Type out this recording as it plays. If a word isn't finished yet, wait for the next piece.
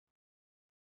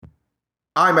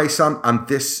I'm Asan, and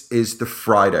this is the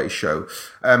Friday show.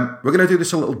 We're going to do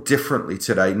this a little differently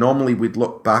today. Normally, we'd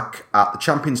look back at the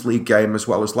Champions League game as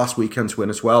well as last weekend's win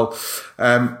as well.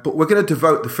 But we're going to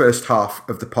devote the first half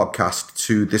of the podcast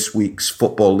to this week's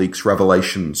Football League's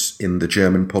revelations in the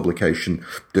German publication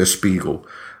Der Spiegel.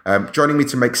 Joining me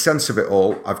to make sense of it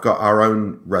all, I've got our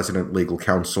own resident legal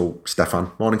counsel,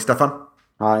 Stefan. Morning, Stefan.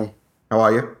 Hi. How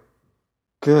are you?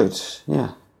 Good,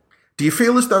 yeah. Do you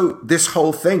feel as though this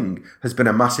whole thing has been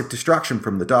a massive distraction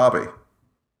from the derby?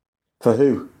 For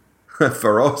who?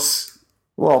 For us.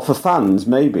 Well, for fans,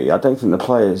 maybe. I don't think the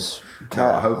players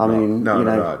care. No, I hope not. mean,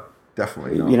 No,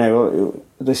 definitely not. You know,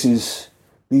 this is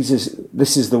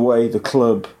the way the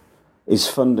club is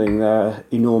funding their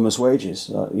enormous wages.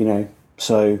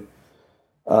 So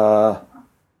look,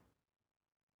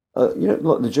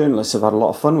 the journalists have had a lot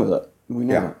of fun with it. We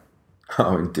know that.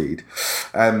 Oh, indeed.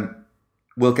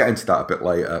 We'll get into that a bit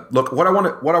later. Look, what I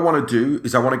want to do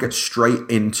is I want to get straight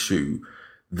into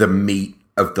the meat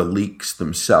of the leaks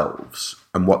themselves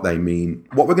and what they mean.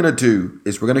 What we're going to do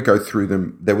is we're going to go through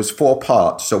them. There was 4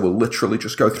 parts, so we'll literally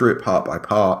just go through it part by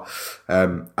part.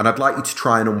 And I'd like you to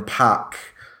try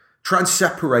and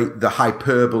separate the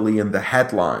hyperbole and the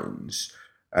headlines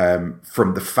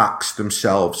from the facts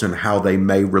themselves and how they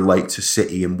may relate to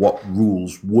City and what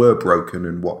rules were broken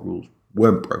and what rules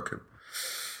weren't broken.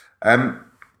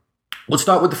 We'll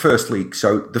start with the first leak.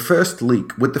 So with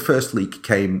the first leak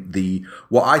came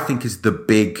what I think is the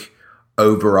big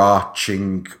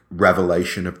overarching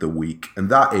revelation of the week. And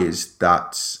that is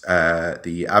that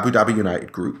the Abu Dhabi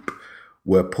United group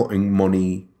were putting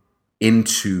money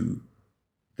into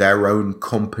their own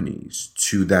companies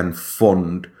to then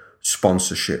fund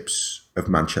sponsorships of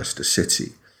Manchester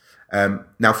City.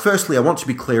 Now, firstly, I want to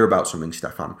be clear about something,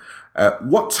 Stefan.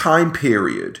 What time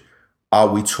period are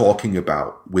we talking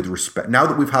about with respect, now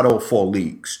that we've had all 4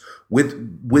 leaks,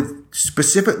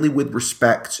 specifically with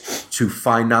respect to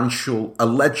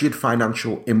alleged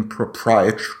financial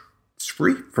impropriety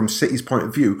from City's point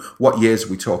of view? What years are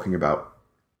we talking about?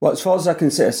 Well, as far as I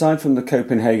can see, aside from the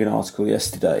Copenhagen article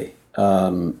yesterday,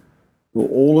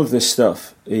 all of this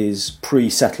stuff is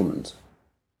pre-settlement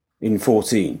in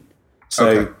 14. So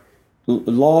okay.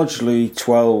 Largely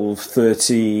 12,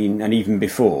 13, and even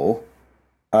before,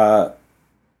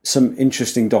 some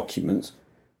interesting documents.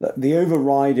 The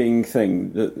overriding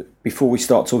thing that before we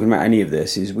start talking about any of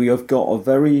this is we have got a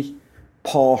very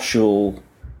partial,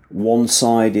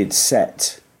 one-sided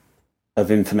set of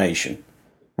information.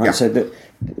 Right? Yeah. So that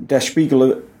Der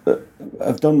Spiegel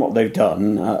have done what they've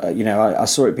done. I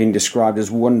saw it being described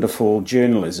as wonderful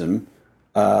journalism.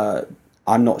 I'm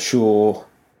not sure.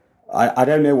 I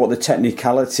don't know what the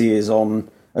technicality is on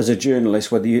as a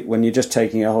journalist, when you're just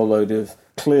taking a whole load of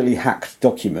clearly hacked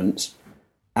documents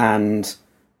and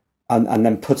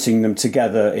then putting them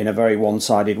together in a very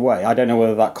one-sided way. I don't know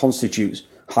whether that constitutes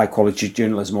high-quality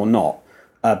journalism or not,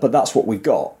 but that's what we've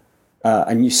got.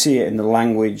 And you see it in the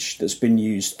language that's been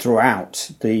used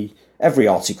throughout every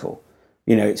article.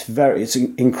 You know, it's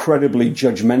incredibly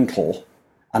judgmental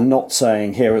and not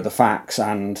saying here are the facts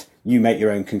and you make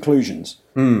your own conclusions.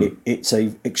 It's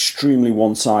a extremely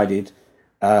one-sided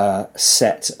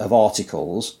set of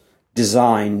articles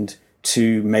designed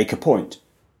to make a point,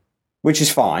 which is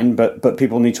fine, but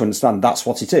people need to understand that's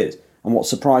what it is. And what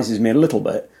surprises me a little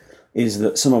bit is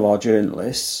that some of our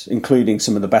journalists, including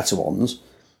some of the better ones,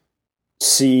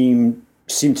 seem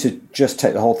to just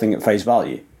take the whole thing at face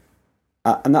value.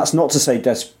 And that's not to say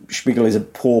Der Spiegel is a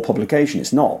poor publication.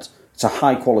 It's not. It's a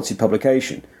high-quality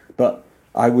publication. But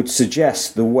I would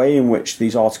suggest the way in which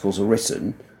these articles are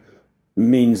written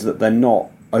means that they're not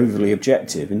overly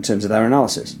objective in terms of their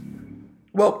analysis.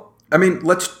 Well, I mean,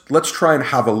 let's try and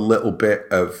have a little bit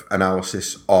of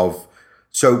analysis of.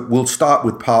 So we'll start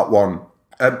with part 1.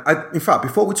 In fact,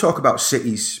 before we talk about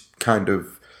City's kind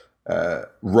of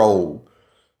role,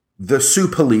 the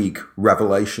Super League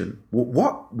revelation.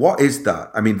 What is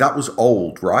that? I mean, that was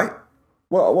old, right?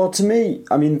 Well, to me,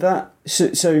 I mean that.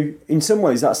 So in some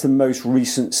ways, that's the most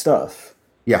recent stuff.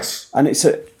 Yes, and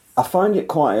I find it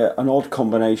quite an odd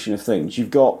combination of things.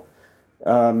 You've got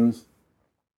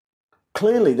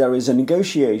clearly there is a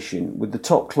negotiation with the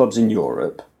top clubs in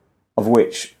Europe, of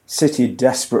which City are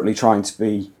desperately trying to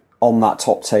be on that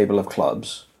top table of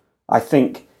clubs. I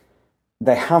think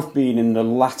they have been in the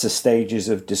latter stages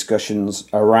of discussions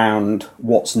around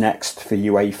what's next for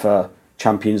UEFA,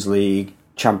 Champions League,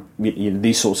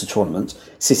 these sorts of tournaments.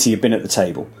 City have been at the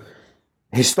table.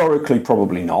 Historically,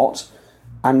 probably not.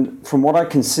 And from what I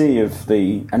can see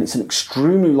and it's an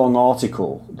extremely long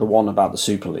article, the one about the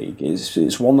Super League,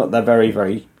 it's one that they're very,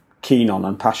 very keen on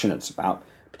and passionate about,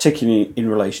 particularly in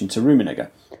relation to Rummenigge.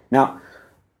 Now,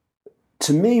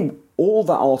 to me, all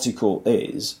that article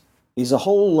is a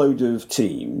whole load of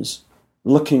teams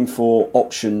looking for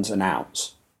options and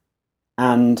outs.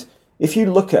 And if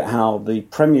you look at how the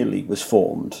Premier League was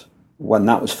formed, when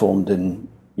that was formed in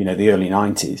the early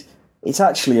 90s, it's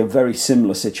actually a very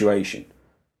similar situation.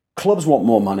 Clubs want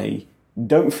more money,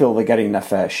 don't feel they're getting their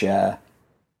fair share.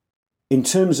 In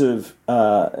terms of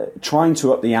trying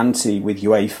to up the ante with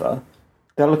UEFA,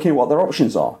 they're looking at what their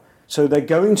options are. So they're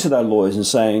going to their lawyers and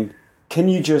saying, can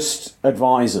you just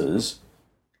advise us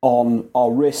on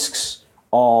our risks,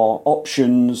 our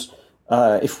options?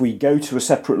 If we go to a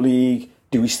separate league,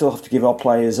 do we still have to give our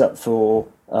players up for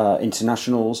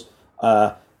internationals?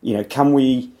 Can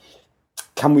we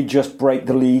just break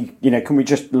the league? Can we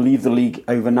just leave the league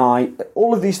overnight?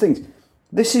 All of these things.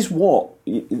 This is what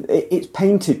it's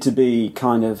painted to be,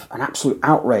 kind of an absolute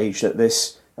outrage that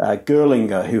this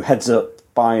Gerlinger, who heads up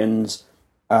Bayern's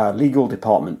legal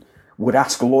department, would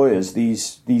ask lawyers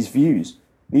these views.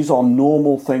 These are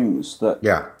normal things that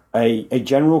a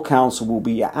general counsel will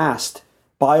be asked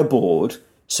by a board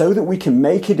so that we can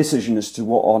make a decision as to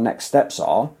what our next steps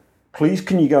are. Please,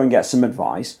 can you go and get some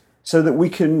advice so that we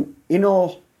can, in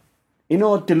our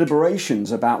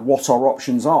deliberations about what our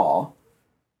options are,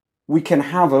 we can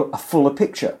have a fuller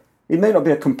picture. It may not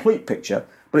be a complete picture,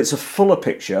 but it's a fuller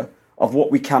picture of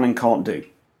what we can and can't do.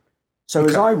 So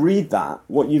as I read that,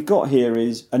 what you've got here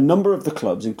is a number of the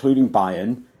clubs, including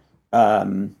Bayern,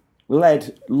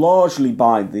 led largely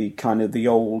by the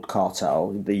old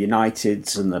cartel, the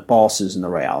Uniteds and the Barças and the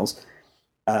Reals,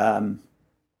 and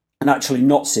actually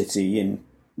not City in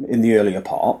the earlier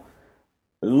part,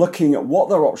 looking at what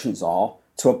their options are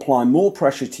to apply more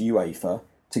pressure to UEFA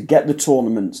to get the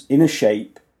tournaments in a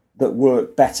shape that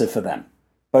work better for them,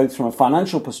 both from a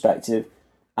financial perspective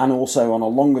and also on a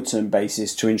longer term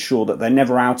basis to ensure that they're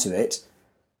never out of it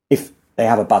if they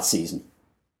have a bad season.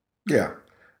 Yeah.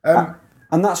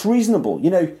 And that's reasonable.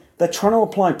 They're trying to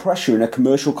apply pressure in a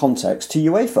commercial context to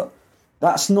UEFA.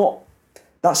 That's not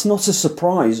a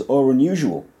surprise or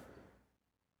unusual.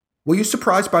 Were you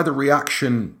surprised by the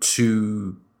reaction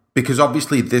to, because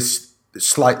obviously this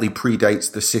slightly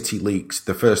predates the City leagues.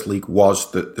 The first league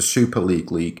was the Super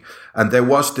League, and there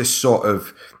was this sort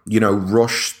of,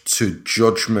 rush to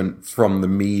judgment from the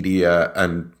media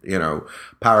and,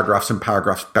 paragraphs and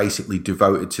paragraphs basically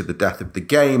devoted to the death of the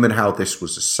game and how this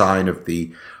was a sign of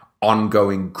the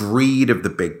ongoing greed of the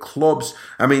big clubs.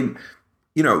 I mean,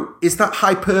 is that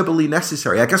hyperbole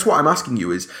necessary? I guess what I'm asking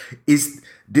you is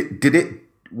did it,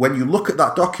 when you look at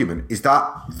that document, is that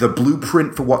the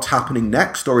blueprint for what's happening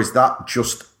next, or is that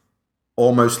just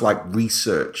almost like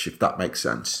research, if that makes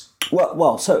sense?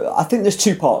 Well, so I think there's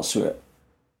two parts to it.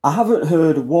 I haven't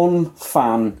heard one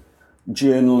fan,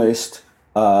 journalist,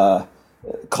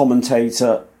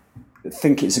 commentator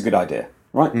think it's a good idea,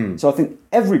 right? So I think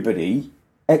everybody,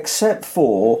 except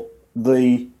for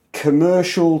the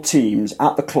commercial teams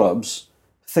at the clubs,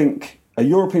 think a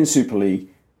European Super League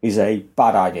is a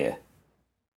bad idea.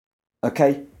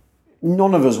 Okay,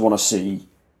 none of us want to see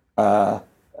I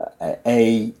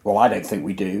don't think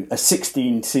we do, a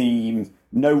 16-team,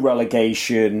 no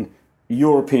relegation,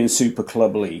 European Super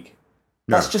Club League.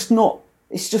 No. It's just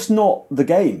not the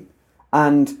game.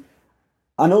 And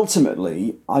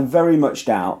ultimately, I very much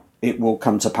doubt it will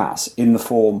come to pass in the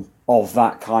form of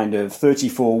that kind of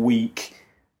 34-week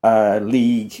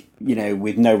league,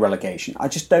 with no relegation. I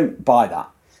just don't buy that.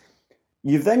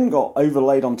 You've then got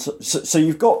overlaid on... So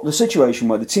you've got the situation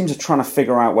where the teams are trying to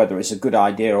figure out whether it's a good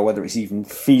idea or whether it's even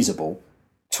feasible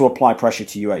to apply pressure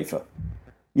to UEFA.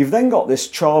 You've then got this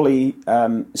Charlie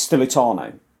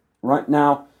Stilitano. Right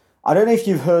now, I don't know if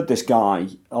you've heard this guy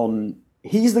on...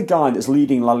 He's the guy that's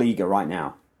leading La Liga right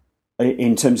now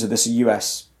in terms of this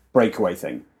US breakaway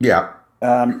thing. Yeah.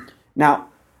 Now,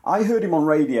 I heard him on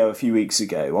radio a few weeks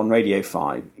ago, on Radio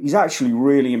 5. He's actually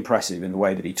really impressive in the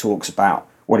way that he talks about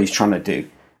what he's trying to do.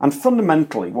 And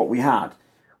fundamentally, what we had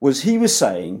was he was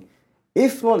saying,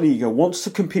 if La Liga wants to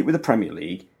compete with the Premier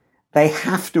League, they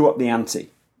have to up the ante.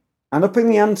 And upping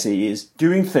the ante is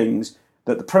doing things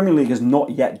that the Premier League has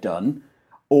not yet done,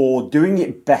 or doing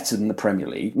it better than the Premier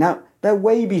League. Now, they're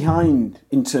way behind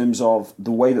in terms of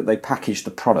the way that they package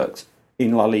the product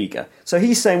in La Liga. So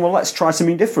he's saying, well, let's try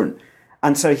something different.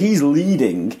 And so he's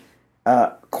leading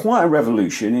quite a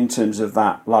revolution in terms of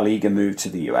that La Liga move to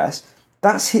the US.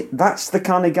 That's the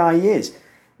kind of guy he is.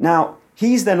 Now,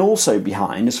 he's then also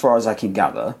behind, as far as I can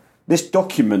gather, this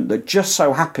document that just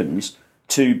so happens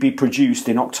to be produced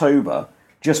in October,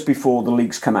 just before the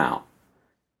leagues come out.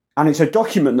 And it's a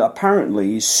document that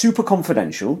apparently is super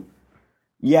confidential,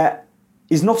 yet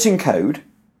is not in code.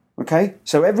 Okay?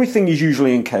 So everything is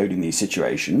usually in code in these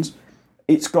situations.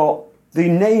 It's got the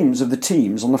names of the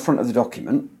teams on the front of the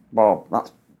document, well,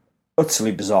 that's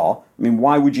utterly bizarre. I mean,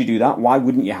 why would you do that? Why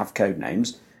wouldn't you have code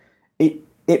names?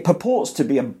 It purports to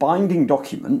be a binding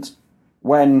document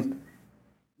when,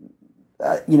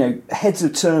 heads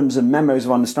of terms and memos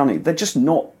of understanding, they're just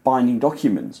not binding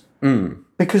documents.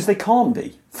 Because they can't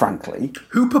be, frankly.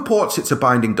 Who purports it's a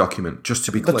binding document, just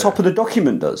to be clear? The top of the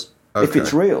document does, if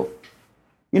it's real.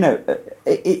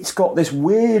 It's got this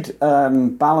weird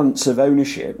balance of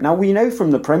ownership. Now, we know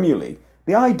from the Premier League,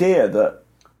 the idea that,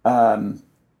 the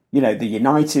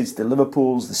Uniteds, the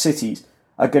Liverpools, the Cities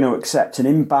are going to accept an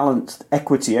imbalanced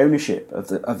equity ownership of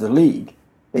the league,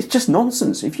 it's just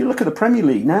nonsense. If you look at the Premier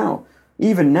League now,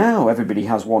 even now, everybody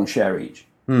has one share each.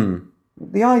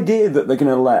 The idea that they're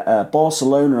going to let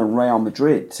Barcelona and Real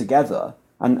Madrid together,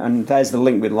 and there's the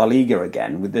link with La Liga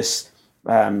again, with this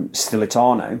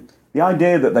Stilitano, the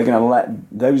idea that they're going to let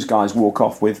those guys walk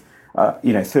off with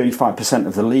 35%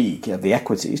 of the league, of the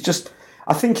equity, is just,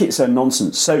 I think it's a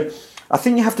nonsense. So I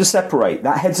think you have to separate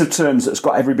that heads of terms that's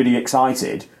got everybody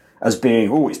excited as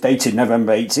being, it's dated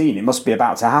November 18, it must be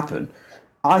about to happen.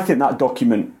 I think that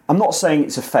document, I'm not saying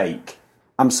it's a fake,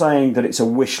 I'm saying that it's a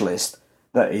wish list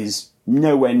that is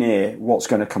nowhere near what's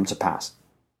going to come to pass.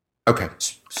 Okay.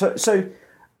 So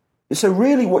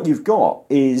really what you've got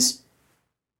is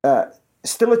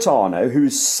Stilitano,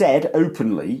 who's said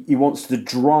openly he wants to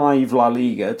drive La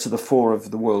Liga to the fore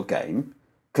of the world game,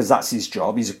 because that's his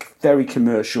job. He's a very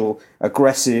commercial,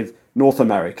 aggressive North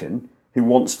American who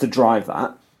wants to drive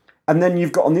that. And then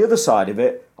you've got on the other side of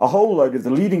it a whole load of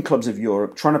the leading clubs of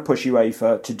Europe trying to push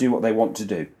UEFA to do what they want to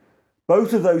do.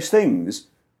 Both of those things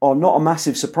are not a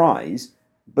massive surprise,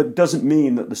 but doesn't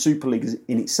mean that the Super League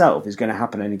in itself is going to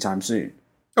happen anytime soon.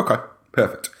 Okay,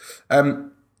 perfect.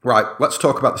 Right, let's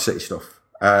talk about the City stuff.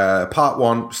 Part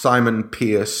one, Simon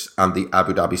Pearce and the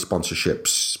Abu Dhabi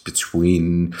sponsorships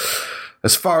between,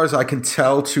 as far as I can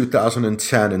tell,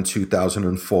 2010 and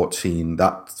 2014.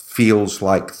 That feels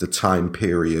like the time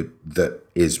period that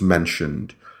is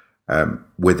mentioned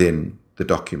within the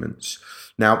documents.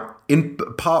 Now, in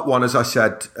part one, as I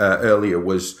said earlier,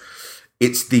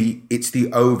 it's the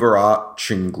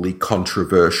overarchingly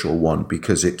controversial one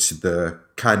because it's the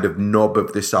kind of nub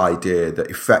of this idea that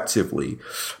effectively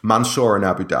Mansour and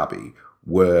Abu Dhabi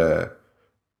were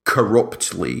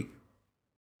corruptly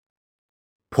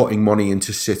putting money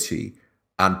into City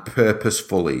and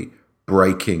purposefully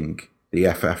breaking the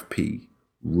FFP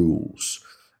rules.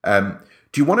 Do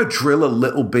you want to drill a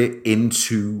little bit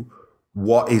into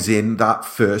what is in that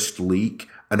first leak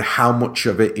and how much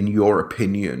of it, in your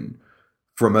opinion,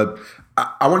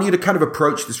 I want you to kind of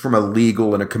approach this from a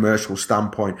legal and a commercial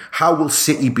standpoint. How will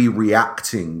City be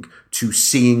reacting to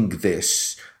seeing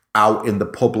this out in the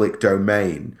public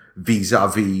domain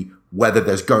vis-a-vis whether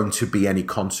there's going to be any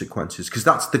consequences? Because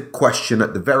that's the question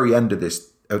at the very end of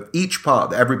this, of each part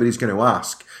that everybody's going to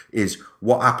ask is,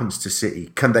 what happens to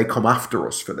City? Can they come after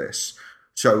us for this?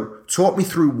 So talk me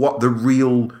through what the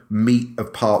real meat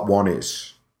of part one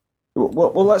is.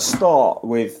 Well, let's start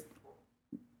with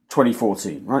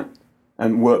 2014, right?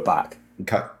 And work back.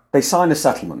 Okay. They signed a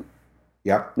settlement.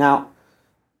 Yeah. Now,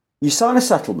 you sign a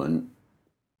settlement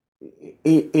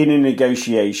in a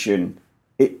negotiation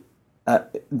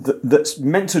that's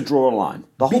meant to draw a line.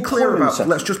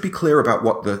 Let's just be clear about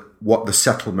what the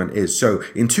settlement is. So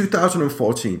in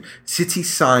 2014, City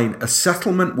signed a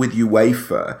settlement with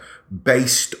UEFA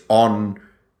based on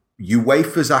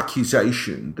UEFA's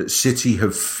accusation that City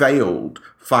have failed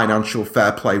financial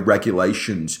fair play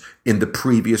regulations in the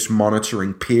previous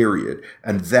monitoring period,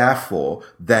 and therefore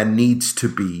there needs to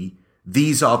be,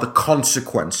 these are the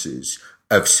consequences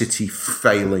of City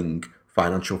failing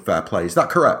financial fair play. Is that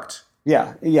correct?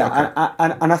 Yeah. Okay.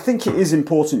 And I think it is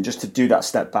important just to do that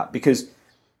step back, because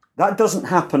that doesn't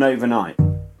happen overnight,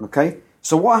 okay?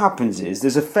 So what happens is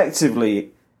there's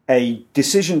effectively a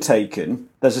decision taken,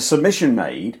 there's a submission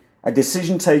made, a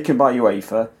decision taken by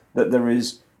UEFA that there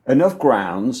is enough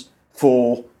grounds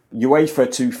for UEFA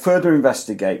to further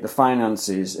investigate the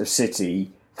finances of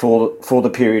City for the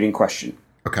period in question.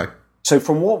 Okay. So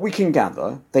from what we can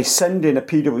gather, they send in a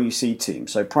PwC team.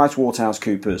 So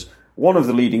PricewaterhouseCoopers, one of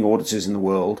the leading auditors in the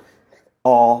world,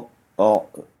 are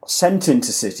sent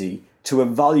into City to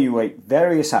evaluate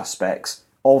various aspects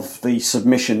of the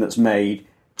submission that's made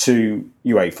to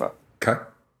UEFA. Okay.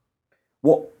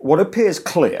 What appears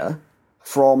clear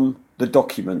from the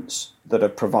documents that are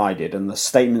provided and the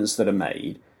statements that are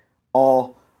made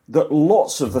are that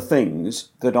lots of the things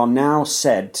that are now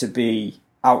said to be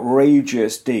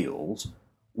outrageous deals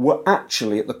were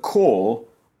actually at the core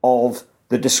of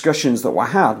the discussions that were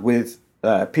had with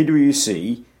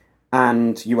PwC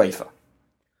and UEFA.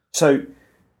 So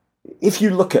if you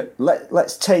look at,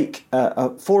 let's take,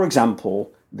 for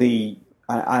example, and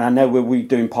I know we're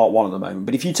doing part one at the moment,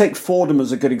 but if you take Fordham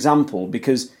as a good example,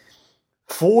 because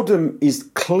Fordham is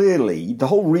clearly, the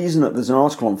whole reason that there's an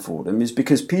article on Fordham is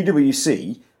because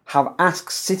PwC have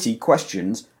asked City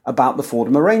questions about the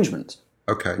Fordham arrangement.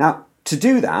 Okay. Now, to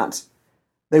do that,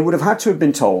 they would have had to have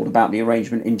been told about the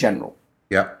arrangement in general.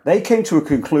 Yeah. They came to a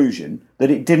conclusion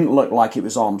that it didn't look like it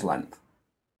was arm's length.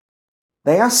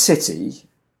 They asked City,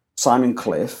 Simon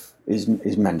Cliff is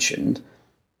mentioned,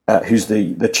 who's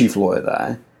the chief lawyer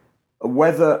there,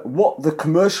 what the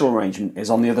commercial arrangement is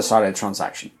on the other side of the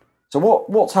transaction. So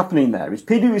what's happening there is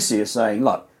PwC is saying,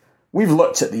 look, we've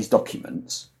looked at these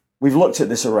documents, we've looked at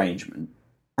this arrangement,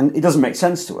 and it doesn't make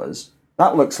sense to us.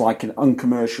 That looks like an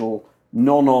uncommercial,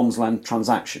 non-arm's length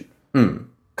transaction.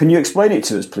 Can you explain it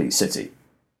to us, please, City?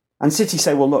 And City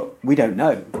say, well, look, we don't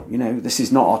know. This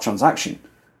is not our transaction.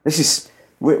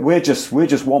 We're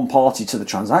just one party to the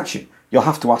transaction. You'll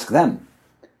have to ask them.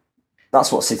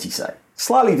 That's what City say.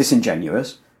 Slightly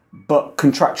disingenuous, but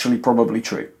contractually probably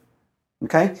true.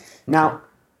 Okay? Now,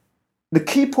 the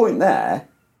key point there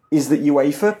is that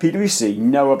UEFA, PwC,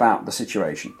 know about the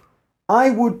situation.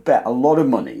 I would bet a lot of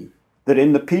money that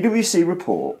in the PwC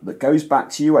report that goes back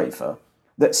to UEFA,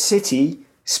 that City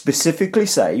specifically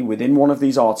say within one of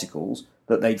these articles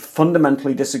that they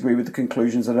fundamentally disagree with the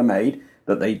conclusions that are made,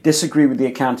 that they disagree with the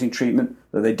accounting treatment,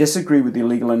 that they disagree with the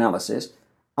legal analysis.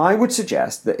 I would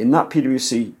suggest that in that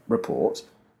PwC report,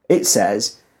 it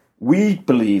says, we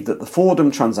believe that the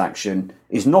Fordham transaction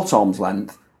is not arm's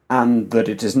length and that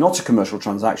it is not a commercial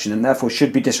transaction and therefore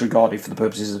should be disregarded for the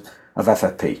purposes of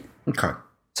FFP. Okay.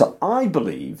 So I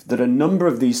believe that a number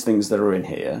of these things that are in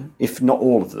here, if not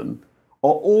all of them,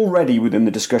 are already within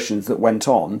the discussions that went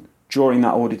on during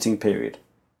that auditing period.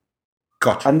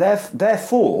 Gotcha. And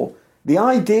therefore, the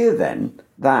idea then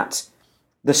that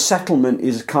the settlement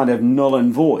is kind of null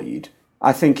and void,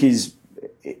 I think is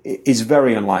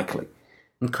very unlikely.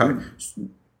 Okay.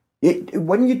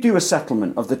 When you do a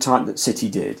settlement of the type that City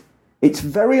did, it's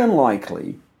very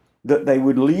unlikely that they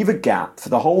would leave a gap for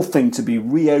the whole thing to be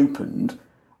reopened,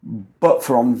 but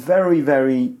from very,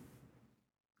 very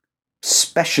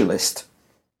specialist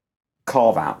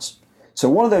carve-outs. So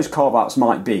one of those carve-outs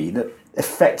might be that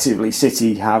effectively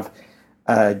City have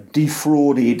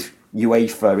defrauded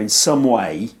UEFA in some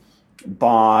way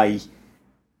by,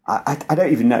 I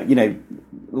don't even know,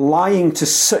 lying to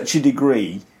such a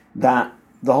degree that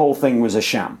the whole thing was a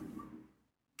sham.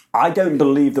 I don't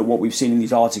believe that what we've seen in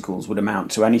these articles would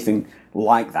amount to anything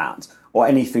like that, or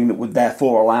anything that would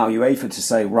therefore allow UEFA to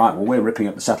say, right, well, we're ripping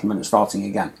up the settlement and starting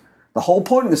again. The whole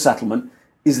point of the settlement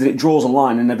is that it draws a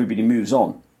line and everybody moves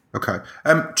on. Okay.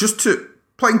 Just to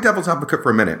playing devil's advocate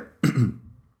for a minute,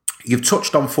 you've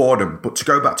touched on Fordham, but to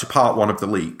go back to part one of the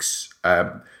leaks,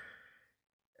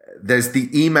 there's the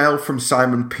email from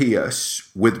Simon Pierce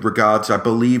with regards, I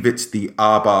believe it's the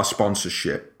Arbar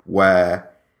sponsorship, where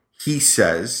he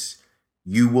says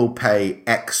you will pay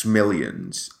X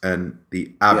millions and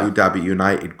the Abu Dhabi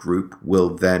United group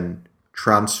will then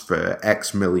transfer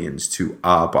X millions to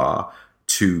Arbar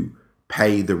to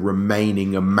pay the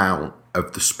remaining amount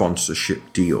of the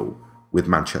sponsorship deal with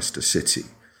Manchester City.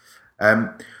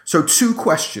 So two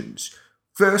questions.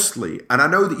 Firstly, and I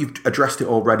know that you've addressed it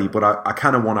already, but I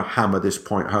kind of want to hammer this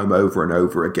point home over and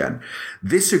over again.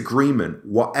 This agreement,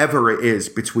 whatever it is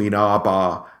between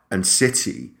Arbar and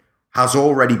City, has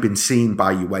already been seen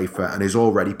by UEFA and is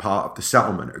already part of the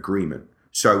settlement agreement.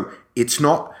 So it's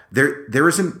not there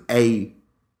isn't a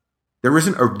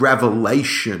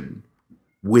revelation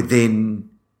within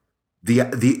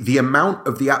the amount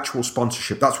of the actual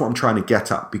sponsorship. That's what I'm trying to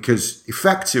get at, because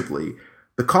effectively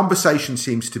the conversation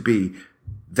seems to be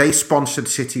they sponsored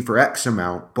City for X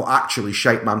amount, but actually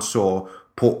Sheikh Mansour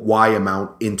put Y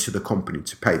amount into the company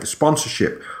to pay the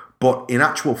sponsorship. But in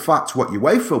actual fact, what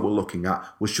UEFA were looking at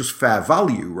was just fair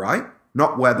value, right?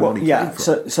 Not where the money came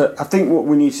from. So I think what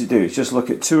we need to do is just look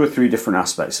at two or three different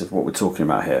aspects of what we're talking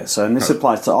about here. So, and this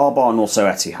applies to Arbar and also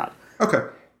Etihad. Okay.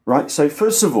 Right, so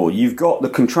first of all, you've got the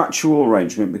contractual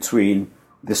arrangement between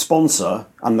the sponsor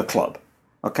and the club.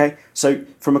 Okay, so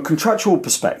from a contractual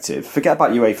perspective, forget about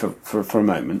UEFA for a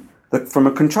moment. From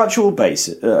a contractual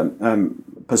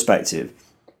perspective,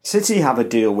 City have a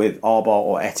deal with Arbar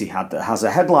or Etihad that has a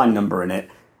headline number in it,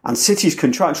 and City's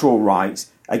contractual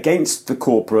rights against the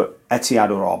corporate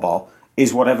Etihad or Arbar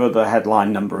is whatever the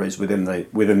headline number is within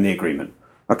the agreement.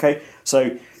 Okay,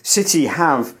 so City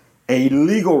have a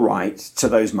legal right to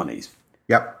those monies.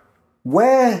 Yep.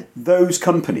 Where those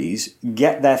companies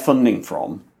get their funding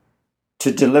from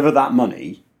to deliver that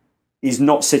money is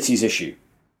not City's issue.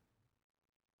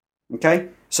 Okay?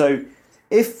 So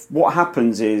if what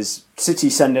happens is City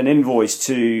send an invoice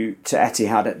to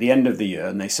Etihad at the end of the year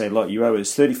and they say, look, you owe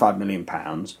us £35 million,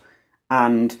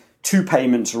 and 2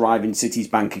 payments arrive in City's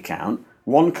bank account,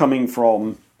 one coming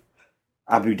from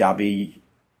Abu Dhabi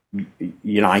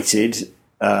United,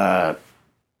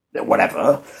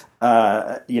 whatever,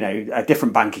 a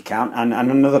different bank account, and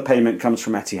another payment comes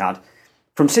from Etihad.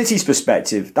 From City's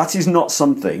perspective, that is not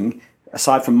something,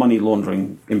 aside from money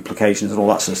laundering implications and all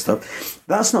that sort of stuff,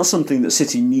 that's not something that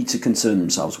City need to concern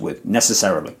themselves with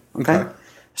necessarily. Okay?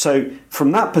 So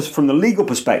from the legal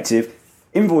perspective,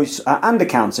 invoice and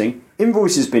accounting,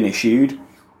 invoice has been issued,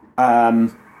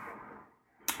 payment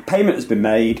has been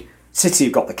made, City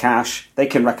have got the cash, they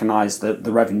can recognise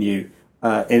the revenue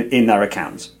in their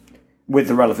accounts with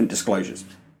the relevant disclosures.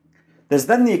 There's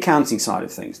then the accounting side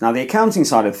of things. Now, the accounting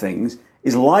side of things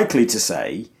is likely to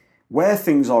say where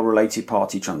things are related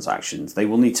party transactions, they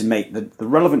will need to make the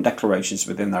relevant declarations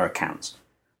within their accounts.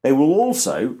 They will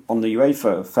also, on the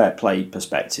UEFA fair play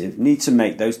perspective, need to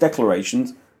make those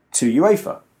declarations to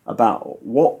UEFA about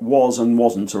what was and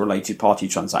wasn't a related party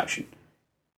transaction.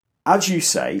 As you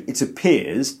say, it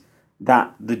appears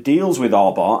that the deals with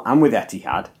Arbar and with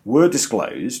Etihad were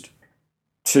disclosed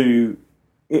within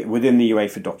the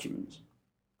UEFA documents.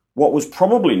 What was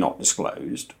probably not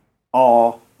disclosed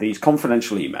are these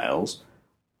confidential emails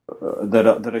that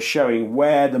are showing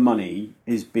where the money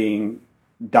is being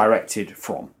directed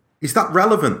from. Is that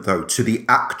relevant, though, to the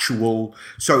actual...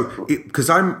 So, because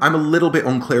I'm a little bit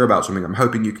unclear about something, I'm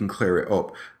hoping you can clear it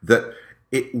up, that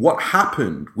what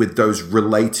happened with those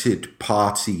related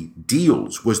party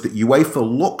deals was that UEFA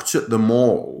looked at them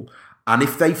all, and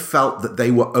if they felt that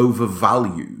they were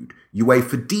overvalued,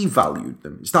 UEFA devalued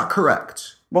them. Is that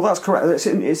correct? Well, that's correct.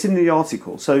 It's in the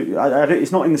article. So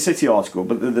it's not in the City article,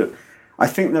 but I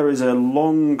think there is a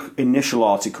long initial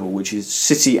article, which is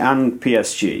City and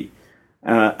PSG,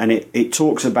 and it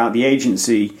talks about the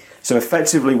agency. So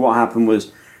effectively what happened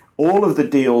was all of the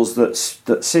deals that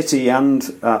City and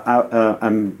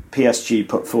PSG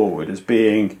put forward as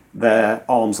being their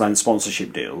arm's length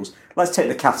sponsorship deals. Let's take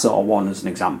the Qatar one as an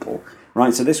example,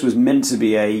 right? So this was meant to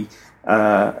be a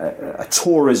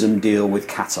tourism deal with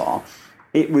Qatar.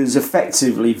 It was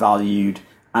effectively valued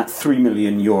at €3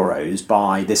 million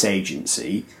by this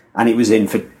agency, and it was in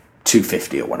for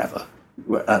 250 or whatever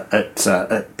at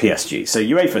PSG. So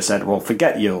UEFA said, well,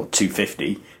 forget your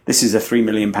 250. This is a £3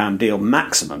 million deal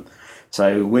maximum.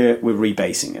 So we're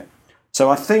rebasing it. So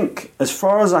I think, as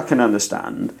far as I can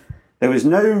understand, there was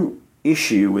no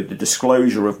issue with the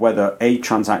disclosure of whether a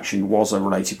transaction was a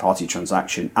related party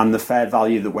transaction and the fair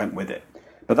value that went with it.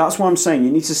 But that's why I'm saying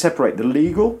you need to separate the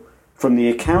legal from the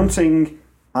accounting,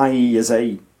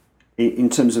 i.e. in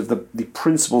terms of the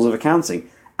principles of accounting,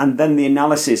 and then the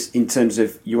analysis in terms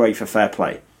of UEFA fair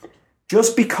play.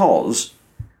 Just because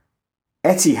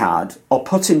Etihad are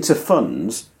put into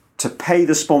funds to pay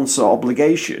the sponsor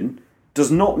obligation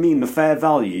does not mean the fair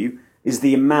value is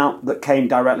the amount that came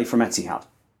directly from Etihad.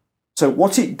 So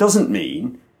what it doesn't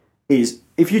mean is,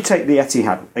 if you take the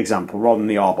Etihad example rather than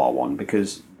the Arbar one,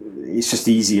 because it's just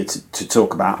easier to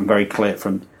talk about and very clear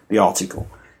from the article,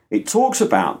 it talks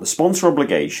about the sponsor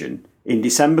obligation in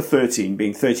December 13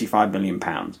 being £35 million.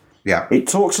 Yeah. It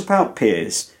talks about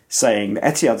Pierce saying that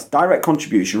Etihad's direct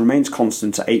contribution remains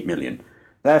constant at £8 million.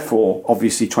 Therefore,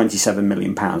 obviously, £27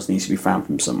 million needs to be found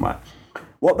from somewhere.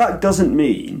 What that doesn't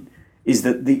mean is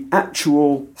that the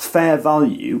actual fair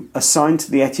value assigned to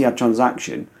the Etihad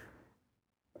transaction,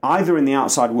 either in the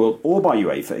outside world or by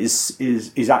UEFA,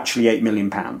 is actually £8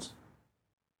 million.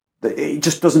 It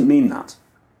just doesn't mean that.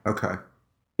 Okay.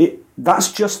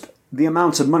 That's just the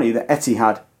amount of money that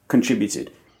Etihad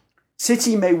contributed.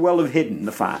 City may well have hidden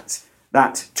the fact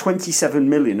that 27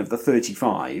 million of the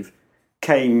 35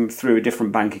 came through a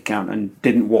different bank account and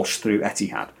didn't wash through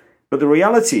Etihad. But the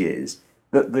reality is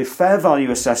that the fair value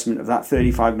assessment of that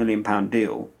 £35 million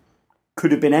deal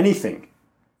could have been anything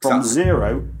from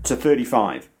 0 to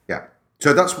 35. Yeah.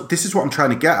 So this is what I'm trying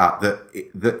to get at,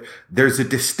 that there's a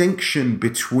distinction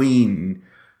between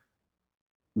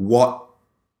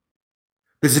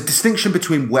there's a distinction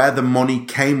between where the money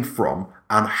came from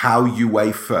and how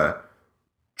UEFA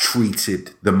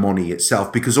treated the money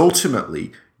itself, because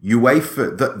ultimately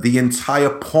UEFA, the entire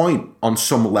point on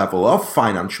some level of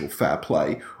financial fair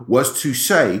play was to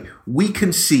say, we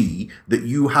can see that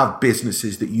you have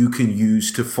businesses that you can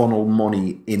use to funnel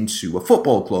money into a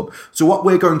football club. So what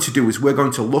we're going to do is we're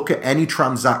going to look at any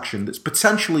transaction that's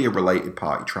potentially a related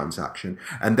party transaction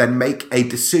and then make a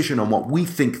decision on what we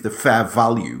think the fair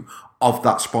value of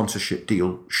that sponsorship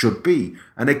deal should be.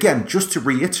 And again, just to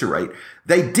reiterate,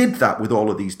 they did that with all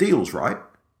of these deals, right?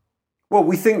 Well,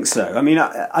 we think so. I mean,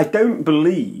 I don't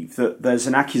believe that there's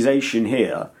an accusation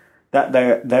here that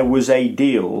there was a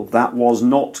deal that was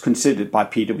not considered by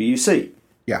PwC.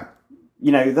 Yeah.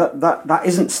 You know, that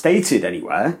isn't stated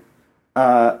anywhere,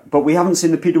 but we haven't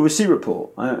seen the PwC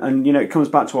report. And, you know, it comes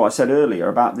back to what I said earlier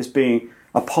about this being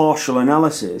a partial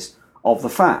analysis of the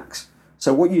facts.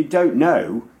 So what you don't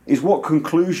know is what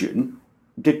conclusion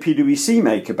did PwC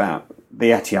make about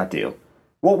the Etihad deal.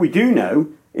 What we do know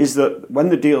is that when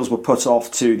the deals were put off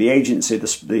to the agency,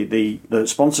 the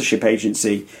sponsorship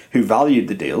agency who valued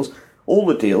the deals, all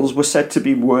the deals were said to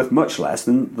be worth much less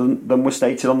than were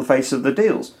stated on the face of the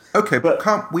deals. Okay, but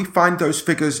can't we find those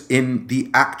figures in the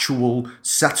actual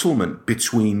settlement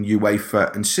between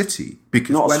UEFA and City?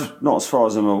 Because not as far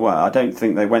as I'm aware. I don't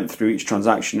think they went through each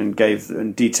transaction and gave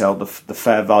and detailed the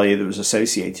fair value that was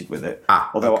associated with it.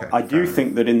 Although okay, I do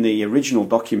think that in the original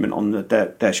document on the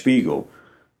Der Spiegel,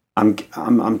 I'm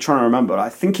trying to remember. I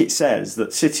think it says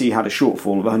that City had a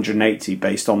shortfall of 180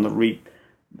 based on the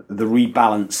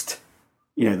rebalanced,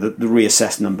 you know, the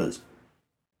reassessed numbers.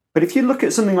 But if you look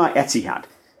at something like Etihad,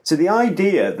 so the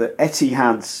idea that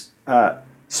Etihad's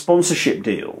sponsorship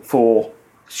deal for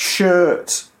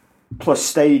shirt plus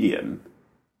stadium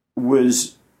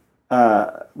was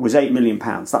 £8 million.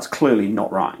 That's clearly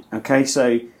not right. Okay, so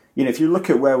you know, if you look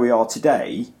at where we are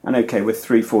today, and okay, we're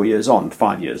 3-4 years on,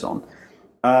 5 years on.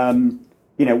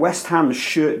 You know, West Ham's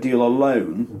shirt deal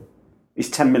alone is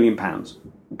 £10 million.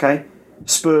 Okay,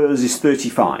 Spurs is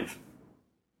 35.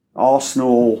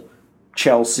 Arsenal,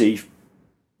 Chelsea,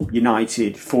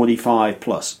 United, 45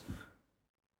 plus.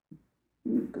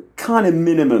 Kind of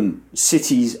minimum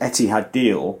City's Etihad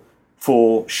deal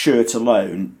for shirt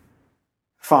alone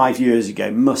 5 years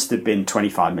ago must have been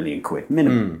 25 million quid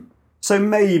minimum. So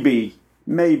maybe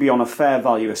on a fair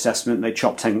value assessment they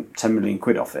chopped 10 million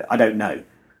quid off it. I don't know.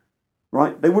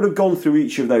 Right? They would have gone through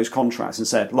each of those contracts and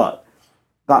said, look,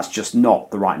 that's just not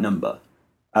the right number.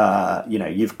 You know,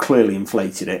 you've clearly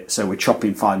inflated it, so we're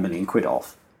chopping 5 million quid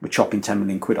off. We're chopping 10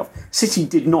 million quid off. City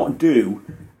did not do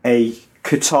a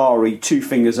Qatari two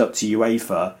fingers up to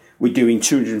UEFA. We're doing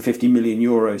 250 million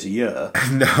euros a year.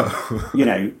 No. You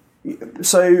know,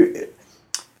 so,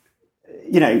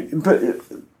 you know, but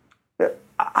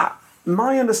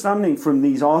my understanding from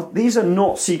these are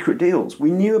not secret deals.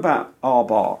 We knew about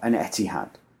Arbar and Etihad.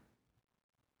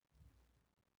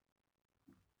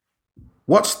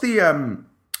 What's the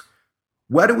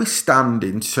where do we stand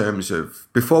in terms of,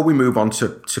 before we move on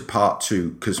to part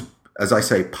two, because as I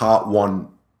say, part one,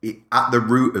 at the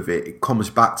root of it, it comes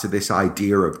back to this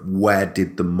idea of where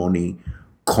did the money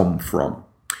come from?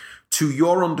 To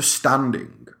your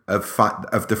understanding of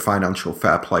the financial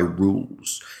fair play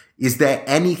rules, is there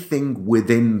anything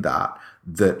within that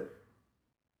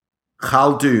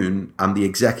Khaldoon and the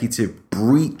executive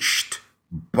breached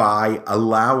by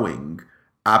allowing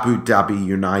Abu Dhabi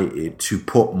United to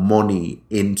put money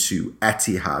into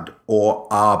Etihad or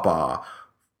Arbar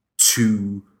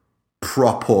to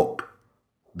prop up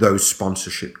those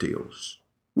sponsorship deals?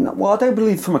 No, well, I don't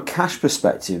believe from a cash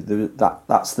perspective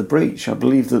that's the breach. I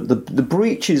believe that the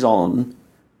breach is on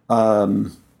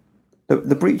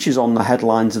the breach is on the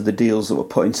headlines of the deals that were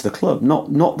put into the club,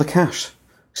 not the cash.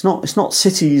 It's not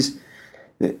City's,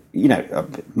 you know,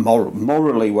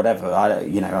 morally whatever. I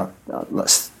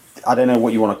don't know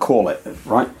what you want to call it,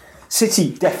 right?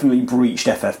 City definitely breached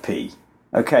FFP.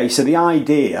 Okay, so the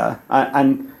idea,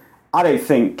 and I don't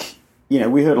think, you know,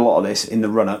 we heard a lot of this in the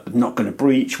run-up, we're not going to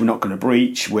breach,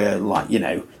 we're like, you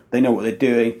know, they know what they're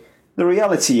doing. The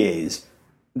reality is,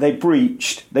 they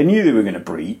breached, they knew they were going to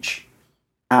breach,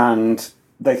 and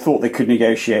they thought they could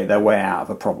negotiate their way out of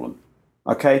a problem.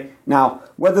 Okay, now,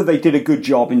 whether they did a good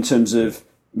job in terms of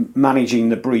managing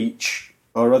the breach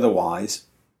or otherwise,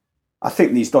 I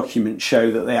think these documents show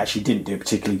that they actually didn't do a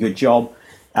particularly good job,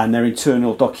 and their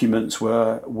internal documents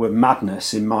were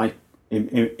madness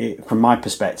from my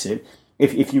perspective.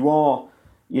 If you are,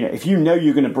 you know, if you know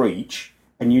you're going to breach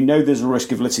and you know there's a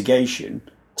risk of litigation,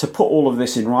 to put all of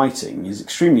this in writing is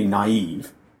extremely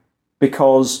naive,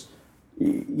 because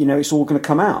you know it's all going to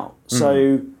come out.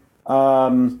 So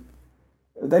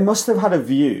they must have had a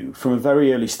view from a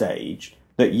very early stage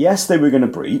that yes, they were going to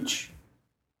breach,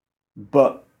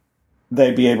 but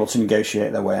they'd be able to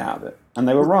negotiate their way out of it. And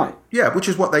they were right. Yeah, which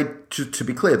is what they, to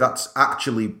be clear, that's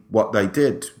actually what they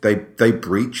did. They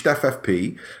breached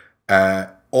FFP.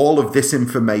 All of this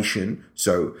information,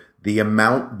 so the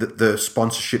amount that the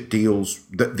sponsorship deals,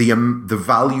 the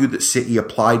value that City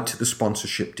applied to the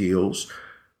sponsorship deals,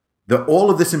 that all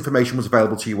of this information was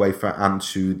available to UEFA and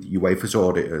to UEFA's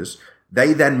auditors.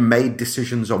 They then made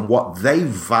decisions on what they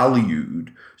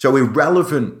valued. So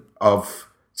irrelevant of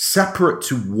separate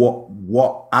to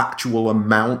what actual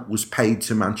amount was paid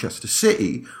to Manchester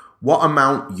City, what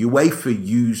amount UEFA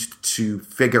used to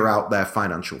figure out their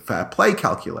financial fair play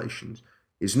calculations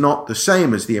is not the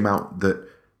same as the amount that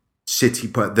City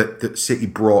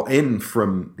brought in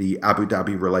from the Abu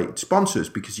Dhabi related sponsors,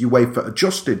 because UEFA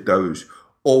adjusted those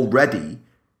already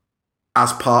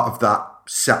as part of that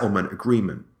settlement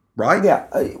agreement, right? Yeah.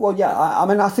 Well, yeah. I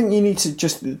mean, I think you need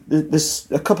to there's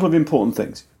a couple of important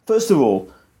things. First of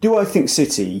all, do I think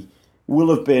City will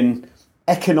have been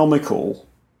economical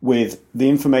with the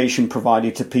information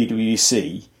provided to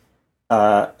PwC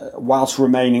whilst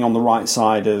remaining on the right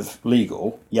side of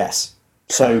legal? Yes.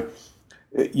 So,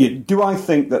 do I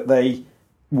think that they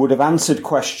would have answered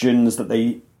questions that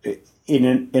they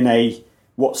in a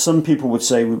what some people would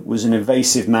say was an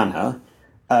evasive manner,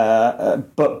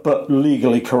 but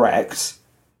legally correct?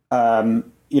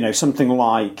 Something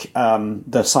like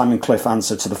the Simon Cliff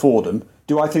answer to the Fordham.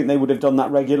 Do I think they would have done that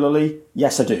regularly?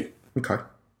 Yes, I do. Okay.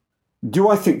 Do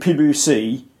I think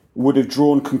PwC would have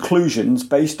drawn conclusions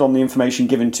based on the information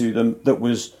given to them that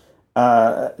was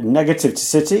negative to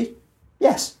City?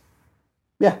 Yes.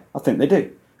 Yeah, I think they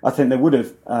do. I think they would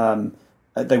have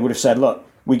said, look,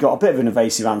 we got a bit of an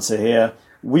evasive answer here.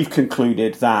 We've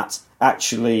concluded that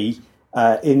actually,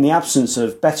 in the absence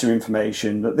of better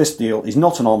information, that this deal is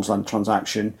not an arm's length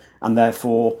transaction and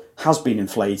therefore has been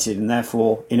inflated, and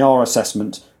therefore, in our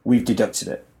assessment, we've deducted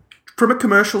it. From a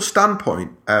commercial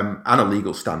standpoint and a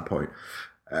legal standpoint,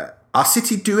 are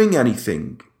City doing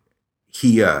anything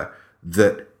here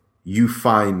that you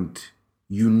find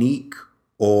unique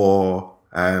or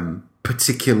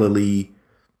particularly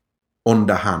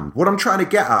underhand? What I'm trying to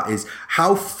get at is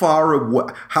how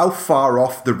far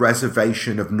off the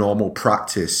reservation of normal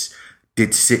practice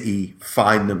did City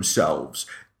find themselves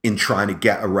in trying to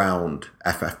get around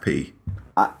FFP?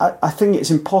 I think it's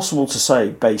impossible to say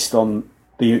based on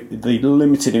the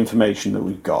limited information that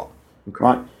we've got. Okay.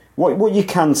 Right? What you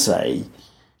can say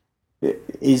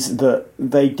is that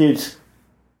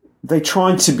they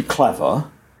tried to be clever,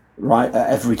 right, at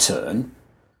every turn.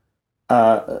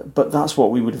 But that's what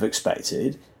we would have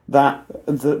expected, that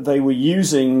they were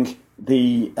using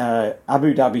the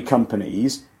Abu Dhabi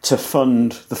companies to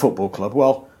fund the football club.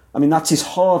 Well, I mean, that is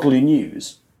hardly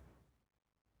news,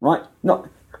 right? Not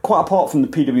quite apart from the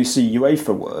PwC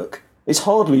UEFA work, it's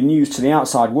hardly news to the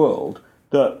outside world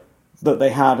that they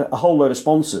had a whole load of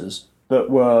sponsors that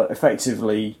were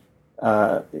effectively,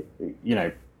 part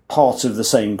of the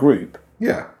same group.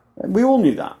 Yeah. We all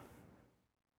knew that.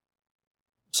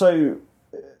 So,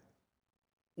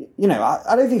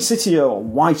 I don't think City are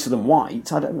whiter than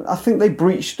white. I think they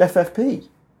breached FFP.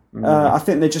 I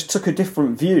think they just took a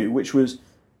different view, which was,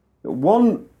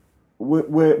 one,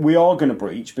 we are going to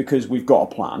breach because we've got a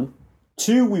plan.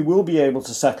 Two, we will be able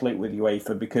to settle it with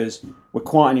UEFA because we're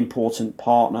quite an important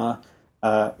partner,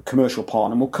 commercial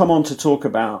partner. And we'll come on to talk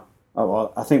about,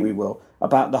 I think we will,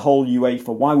 about the whole UEFA.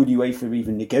 Why would UEFA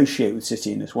even negotiate with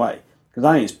City in this way? Because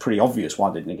I think it's pretty obvious why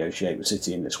they'd negotiate with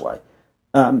City in this way.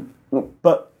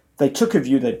 But they took a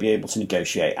view they'd be able to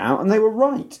negotiate out, and they were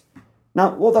right.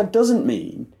 Now, what that doesn't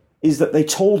mean is that they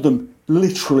told them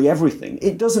literally everything.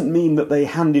 It doesn't mean that they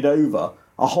handed over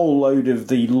a whole load of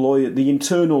the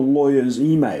internal lawyers'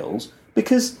 emails,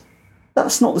 because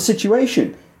that's not the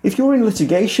situation. If you're in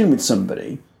litigation with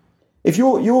somebody, if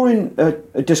you're in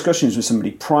discussions with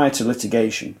somebody prior to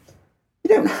litigation,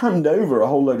 you don't hand over a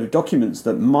whole load of documents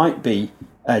that might be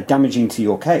damaging to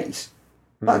your case.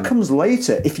 That comes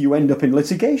later if you end up in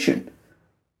litigation.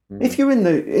 If you're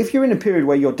in a period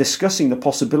where you're discussing the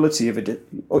possibility of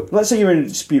let's say you're in a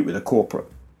dispute with a corporate,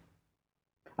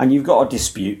 and you've got a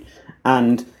dispute,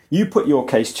 and you put your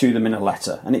case to them in a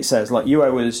letter, and it says, like, you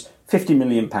owe us £50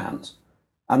 million,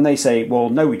 and they say, well,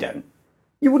 no, we don't.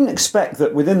 You wouldn't expect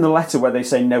that within the letter where they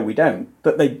say, no, we don't,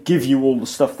 that they give you all the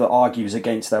stuff that argues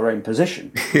against their own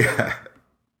position. Yeah.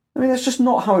 I mean, that's just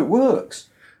not how it works.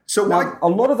 So now, a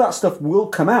lot of that stuff will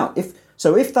come out. If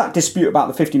that dispute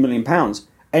about the £50 million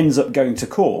ends up going to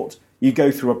court, you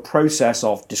go through a process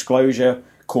of disclosure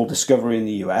called discovery in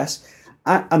the US,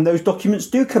 and those documents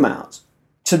do come out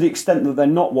to the extent that they're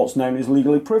not what's known as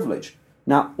legally privileged.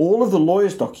 Now, all of the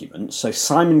lawyers' documents, so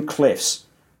Simon Cliff's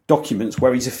documents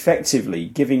where he's effectively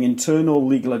giving internal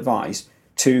legal advice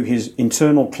to his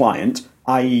internal client,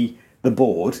 i.e. the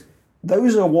board,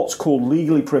 those are what's called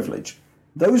legally privileged.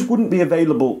 Those wouldn't be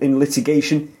available in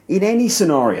litigation in any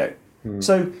scenario.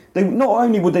 So not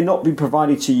only would they not be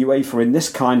provided to UEFA in this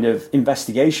kind of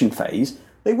investigation phase,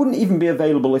 they wouldn't even be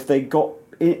available if they got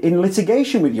in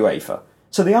litigation with UEFA.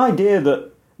 So the idea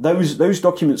that those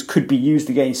documents could be used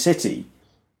against City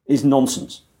is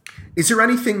nonsense. Is there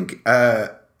anything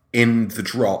in the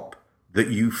drop that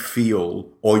you feel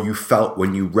or you felt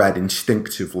when you read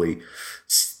instinctively,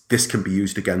 this can be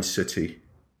used against City?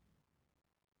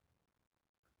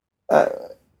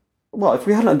 Well, if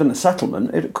we hadn't done a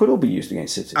settlement, it could all be used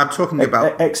against City. I'm talking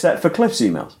about... Except for Cliff's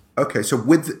emails. Okay, so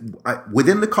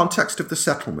within the context of the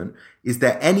settlement, is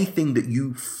there anything that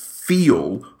you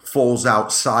feel falls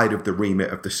outside of the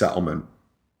remit of the settlement?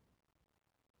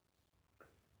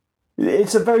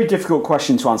 It's a very difficult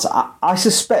question to answer. I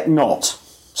suspect not.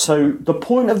 So the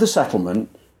point of the settlement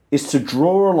is to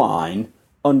draw a line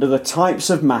under the types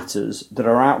of matters that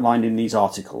are outlined in these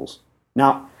articles.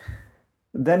 Now,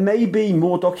 there may be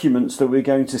more documents that we're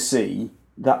going to see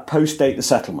that post-date the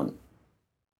settlement.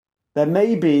 There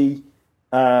may be,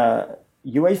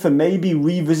 UEFA may be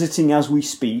revisiting as we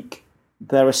speak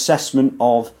their assessment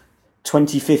of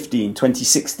 2015,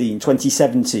 2016,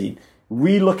 2017,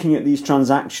 re-looking at these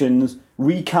transactions,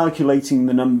 recalculating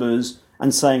the numbers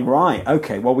and saying, right,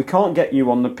 okay, well, we can't get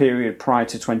you on the period prior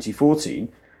to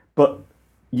 2014, but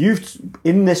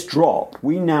in this drop,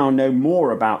 we now know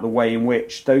more about the way in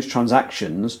which those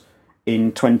transactions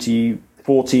in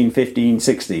 2014, 15,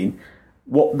 16,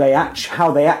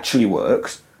 how they actually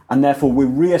works, and therefore we're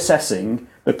reassessing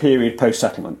the period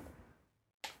post-settlement.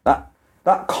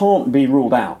 That can't be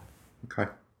ruled out. Okay.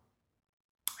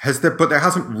 But there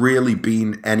hasn't really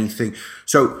been anything.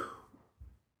 So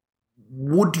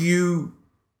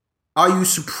are you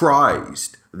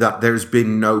surprised that there's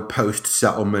been no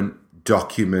post-settlement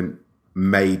document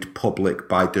made public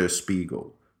by Der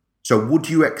Spiegel? So would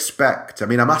you expect,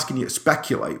 I'm asking you to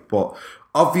speculate, but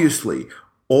obviously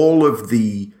all of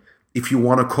the, if you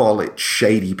want to call it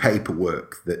shady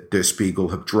paperwork that Der Spiegel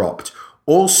have dropped,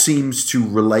 all seems to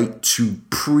relate to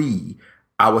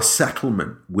our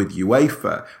settlement with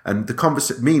UEFA. And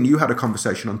me and you had a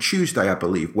conversation on Tuesday, I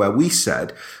believe, where we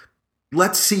said,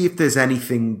 let's see if there's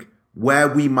anything where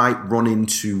we might run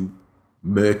into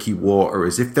murky water,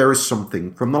 as if there is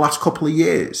something from the last couple of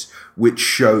years which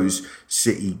shows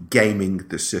City gaming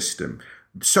the system.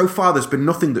 So far, there's been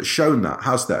nothing that's shown that,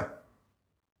 has there?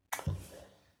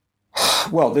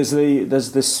 Well, there's the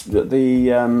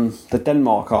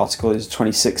Denmark article is a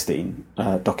 2016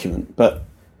 document, but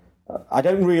I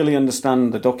don't really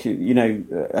understand the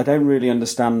I don't really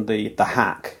understand the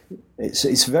hack.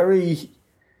 It's a very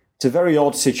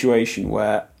odd situation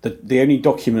where the only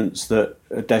documents that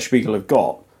Der Spiegel have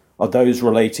got are those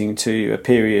relating to a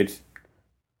period,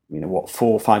 4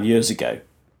 or 5 years ago.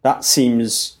 That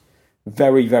seems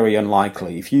very, very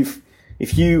unlikely. If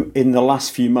you in the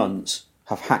last few months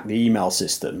have hacked the email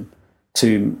system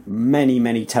to many,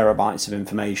 many terabytes of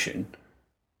information,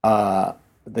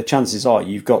 the chances are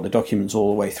you've got the documents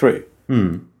all the way through.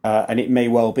 And it may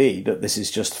well be that this is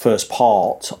just first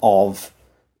part of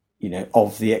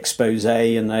the expose,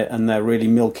 and they're really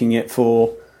milking it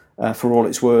for all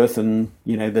it's worth. And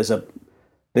there's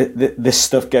this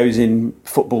stuff goes in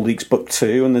Football League's book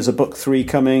 2, and there's a book 3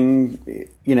 coming,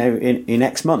 in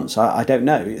X months. I don't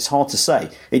know. It's hard to say.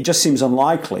 It just seems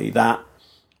unlikely that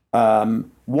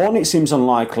it seems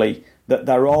unlikely that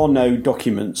there are no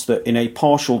documents that, in a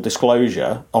partial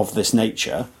disclosure of this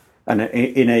nature, and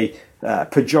in a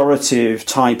pejorative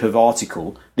type of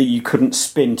article, that you couldn't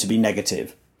spin to be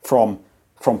negative from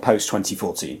post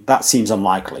 2014. That seems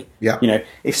unlikely. Yeah.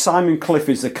 If Simon Cliff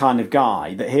is the kind of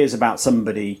guy that hears about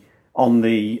somebody on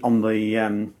the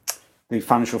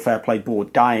Financial Fair Play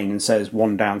board dying and says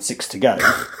 1 down, 6 to go,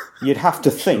 you'd have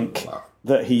to think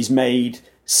that he's made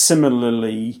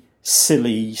similarly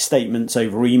silly statements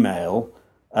over email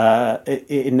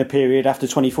in the period after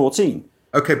 2014.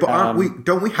 Okay, but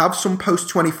don't we have some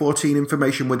post-2014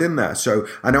 information within there? So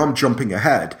I know I'm jumping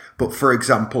ahead, but for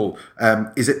example,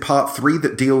 is it part 3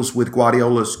 that deals with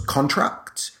Guardiola's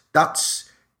contract? That's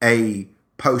a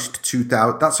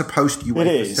post-2000, that's a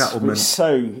post-UEFA settlement. It's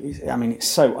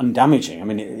so undamaging.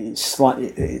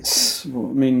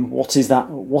 What is that?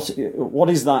 What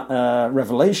is that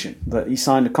revelation that he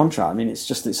signed a contract?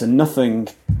 It's a nothing.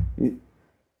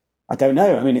 I don't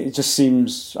know. It just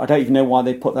seems... I don't even know why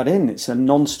they put that in. It's a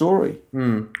non-story.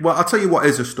 Well, I'll tell you what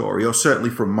is a story, or certainly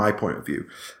from my point of view,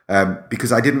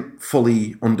 because I didn't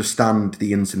fully understand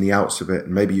the ins and the outs of it,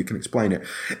 and maybe you can explain it.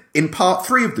 In part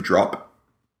 3 of the drop,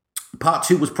 part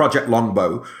 2 was Project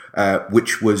Longbow,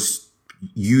 which was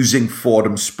using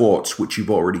Fordham Sports, which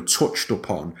you've already touched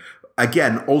upon.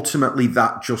 Again, ultimately,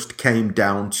 that just came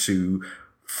down to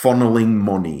funneling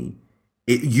money.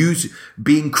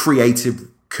 Being creative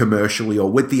commercially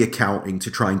or with the accounting to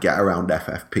try and get around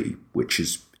FFP, which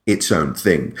is its own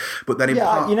thing. But then you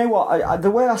know what?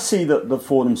 The way I see the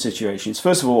Fordham situation is,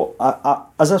 first of all,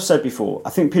 as I've said before, I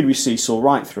think PwC saw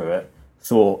right through it,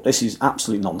 thought this is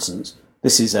absolute nonsense.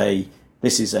 This is a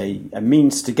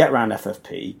means to get around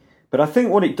FFP. But I think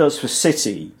what it does for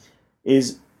City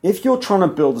is, if you're trying to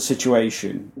build a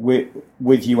situation with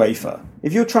UEFA,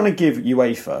 if you're trying to give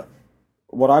UEFA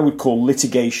what I would call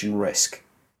litigation risk,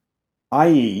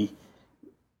 i.e.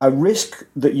 a risk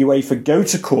that UEFA go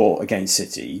to court against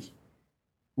City,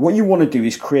 what you want to do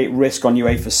is create risk on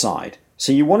UEFA's side.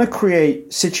 So you want to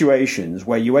create situations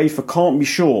where UEFA can't be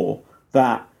sure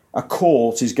that a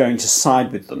court is going to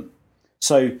side with them.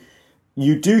 So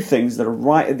you do things that are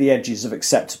right at the edges of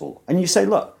acceptable. And you say,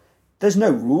 look, there's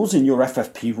no rules in your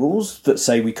FFP rules that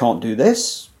say we can't do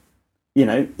this.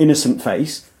 Innocent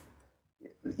face.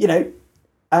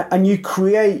 And you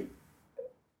create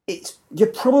it. You're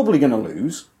probably going to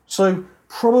lose. So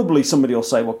probably somebody will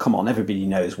say, well, come on, everybody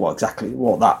knows what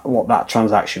that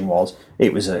transaction was.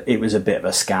 It was a bit of a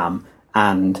scam,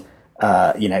 and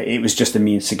it was just a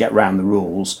means to get around the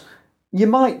rules. You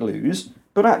might lose,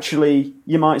 but actually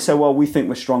you might say, well, we think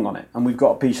we're strong on it, and we've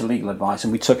got a piece of legal advice,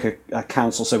 and we took a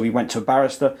counsel, so we went to a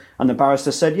barrister, and the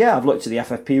barrister said, yeah, I've looked at the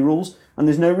FFP rules, and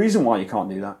there's no reason why you can't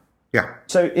do that. Yeah.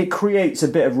 So it creates a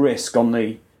bit of risk on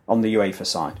the UEFA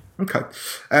side. Okay.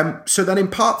 So then in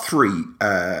part 3,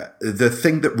 the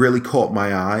thing that really caught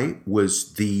my eye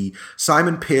was the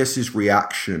Simon Pearce's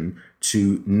reaction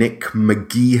to Nick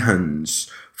McGeehan's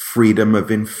Freedom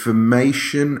of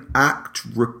Information Act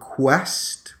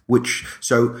request,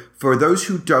 so for those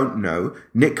who don't know,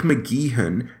 Nick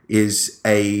McGeehan is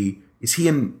he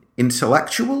an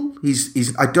intellectual?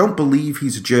 I don't believe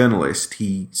he's a journalist.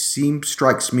 He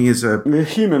strikes me as a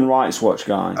Human Rights Watch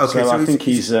guy. Okay, so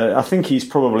I think he's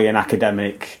probably an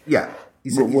academic. Yeah,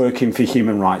 he's working for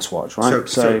Human Rights Watch, right?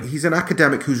 So he's an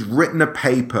academic who's written a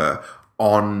paper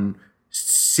on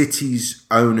City's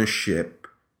ownership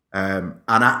and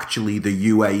actually the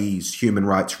UAE's human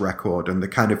rights record and the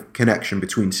kind of connection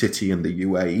between City and the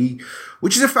UAE,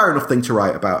 which is a fair enough thing to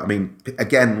write about. I mean,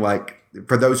 again, like,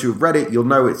 for those who have read it, you'll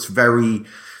know it's very,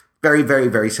 very, very,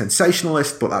 very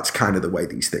sensationalist, but that's kind of the way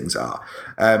these things are.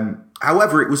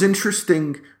 However, it was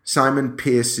interesting, Simon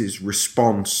Pearce's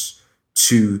response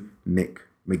to Nick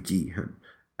McGeehan.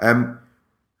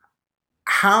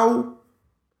 How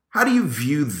do you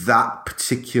view that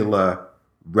particular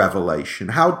revelation?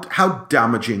 How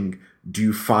damaging do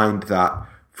you find that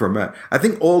I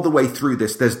think all the way through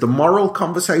this, there's the moral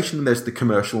conversation and there's the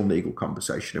commercial and legal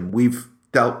conversation. And we've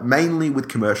dealt mainly with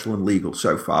commercial and legal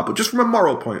so far. But just from a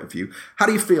moral point of view, how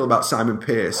do you feel about Simon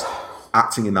Pearce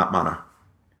acting in that manner?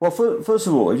 Well, first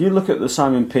of all, if you look at the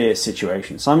Simon Pearce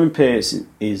situation, Simon Pearce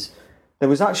there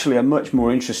was actually a much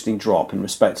more interesting drop in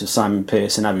respect of Simon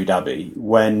Pearce in Abu Dhabi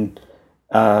when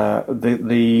there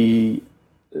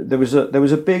was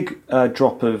a big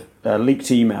drop of leaked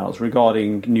emails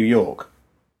regarding New York.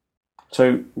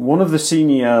 So one of the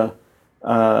senior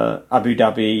Abu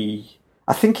Dhabi,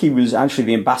 I think he was actually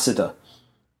the ambassador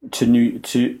to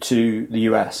the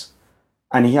US,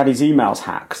 and he had his emails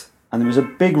hacked, and there was a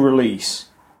big release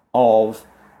of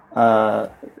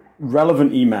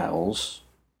relevant emails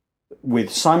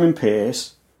with Simon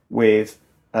Pearce, with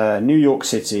New York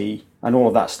City, and all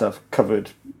of that stuff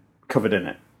covered in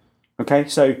it. Okay,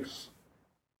 so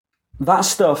that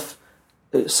stuff,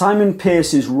 Simon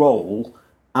Pearce's role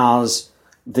as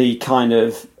the kind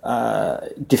of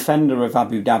defender of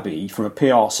Abu Dhabi from a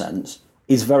PR sense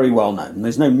is very well known.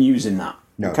 There's no news in that.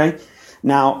 No. Okay,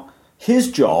 now his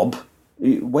job,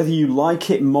 whether you like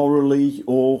it morally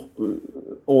or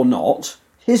not,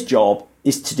 his job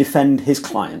is to defend his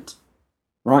client.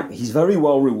 Right? He's very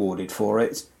well rewarded for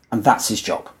it, and that's his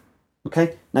job.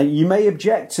 Okay. Now you may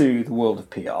object to the world of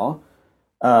PR.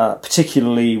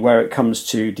 Particularly where it comes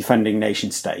to defending nation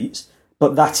states,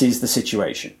 but that is the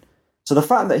situation. So the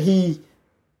fact that he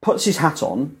puts his hat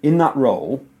on in that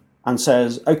role and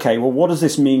says, okay, well, what does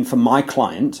this mean for my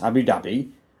client, Abu Dhabi,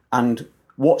 and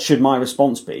what should my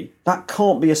response be? That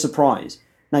can't be a surprise.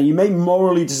 Now, you may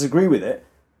morally disagree with it,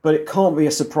 but it can't be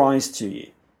a surprise to you.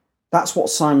 That's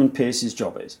what Simon Pearce's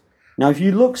job is. Now, if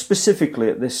you look specifically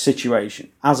at this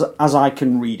situation, as I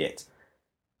can read it,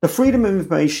 the Freedom of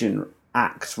Information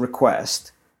Act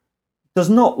request does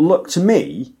not look to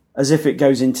me as if it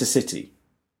goes into City.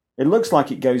 It looks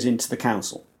like it goes into the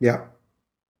council. Yeah.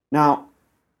 Now,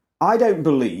 I don't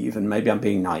believe, and maybe I'm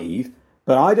being naive,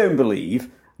 but I don't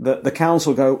believe that the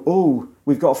council go, oh,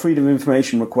 we've got a Freedom of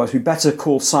Information request, we better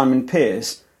call Simon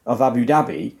Pearce of Abu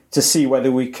Dhabi to see whether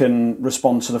we can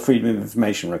respond to the Freedom of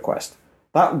Information request.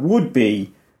 That would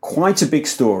be quite a big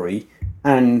story,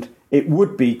 and it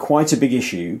would be quite a big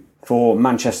issue for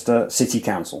Manchester City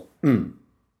Council. Mm.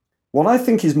 What I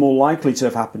think is more likely to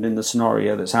have happened in the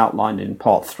scenario that's outlined in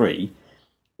part 3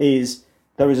 is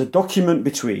there is a document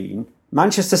between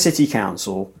Manchester City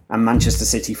Council and Manchester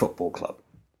City Football Club.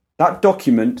 That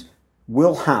document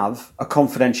will have a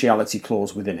confidentiality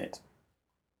clause within it.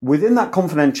 Within that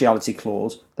confidentiality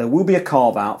clause, there will be a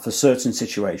carve-out for certain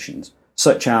situations,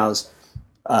 such as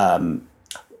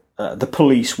the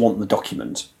police want the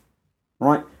document.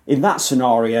 Right? In that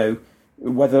scenario,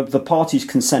 whether the parties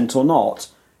consent or not,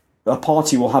 a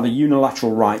party will have a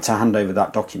unilateral right to hand over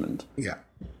that document. Yeah.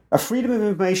 A freedom of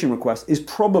information request is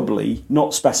probably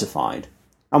not specified.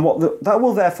 And what that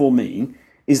will therefore mean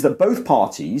is that both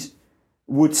parties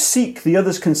would seek the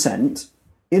other's consent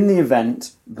in the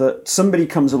event that somebody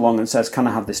comes along and says, can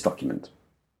I have this document?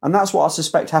 And that's what I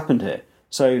suspect happened here.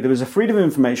 So there was a freedom of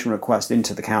information request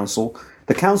into the council.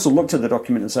 The council looked at the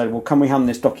document and said, well, can we hand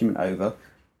this document over?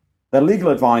 Their legal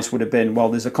advice would have been, well,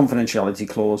 there's a confidentiality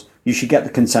clause. You should get the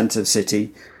consent of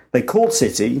City. They called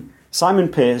City. Simon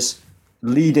Pearce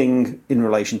leading in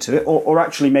relation to it, or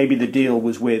actually maybe the deal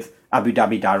was with Abu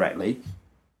Dhabi directly.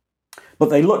 But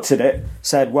they looked at it,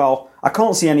 said, well, I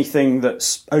can't see anything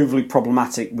that's overly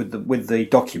problematic with the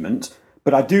document,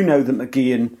 but I do know that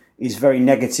McGeehan is very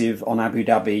negative on Abu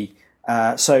Dhabi.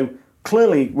 So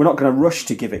clearly we're not going to rush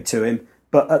to give it to him,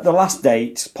 but at the last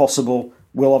date possible,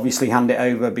 we'll obviously hand it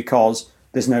over because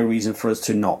there's no reason for us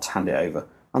to not hand it over.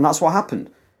 And that's what happened.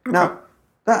 Okay. Now,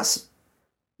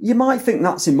 you might think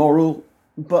that's immoral,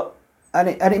 but and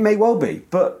it may well be,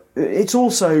 but it's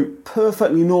also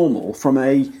perfectly normal from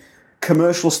a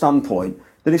commercial standpoint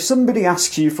that if somebody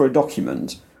asks you for a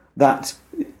document that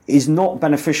is not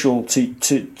beneficial to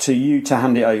you to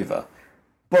hand it over,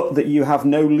 but that you have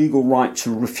no legal right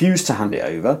to refuse to hand it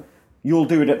over, you'll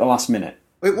do it at the last minute.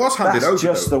 It was handed over. That's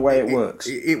just the way it works.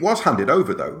 It was handed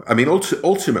over, though. I mean,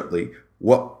 ultimately,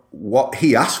 what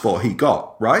he asked for, he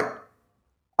got, right?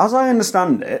 As I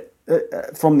understand it,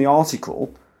 from the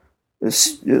article, he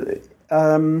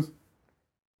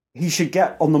should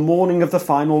get on the morning of the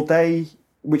final day,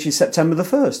 which is September the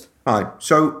 1st. Right.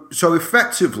 So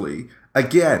effectively,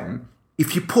 again,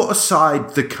 if you put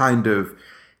aside the kind of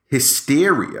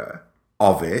hysteria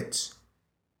of it,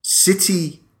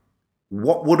 City,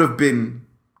 what would have been,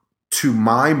 to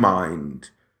my mind,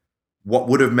 what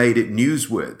would have made it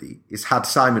newsworthy is had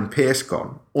Simon Pearce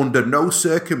gone. Under no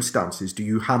circumstances do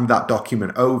you hand that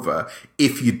document over.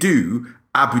 If you do,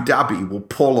 Abu Dhabi will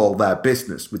pull all their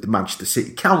business with the Manchester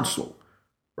City Council,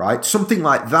 right? Something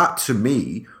like that, to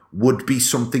me, would be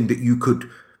something that you could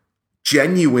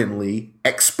genuinely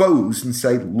expose and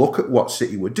say, look at what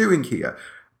City were doing here.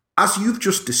 As you've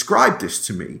just described this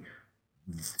to me,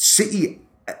 City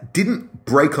didn't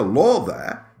break a law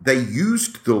there. They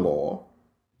used the law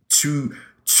to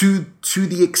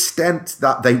the extent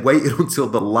that they waited until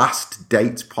the last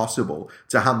date possible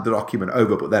to hand the document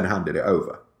over, but then handed it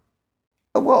over.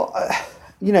 Well,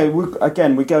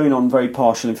 we're going on very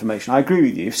partial information. I agree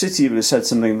with you. If City would have said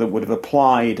something that would have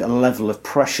applied a level of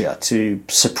pressure to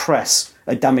suppress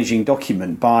a damaging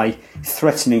document by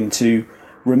threatening to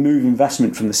remove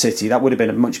investment from the city, that would have been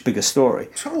a much bigger story.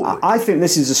 Totally. I think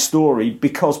this is a story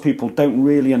because people don't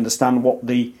really understand what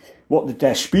the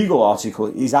Der Spiegel article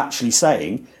is actually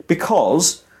saying,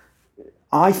 because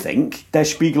I think Der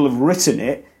Spiegel have written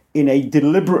it in a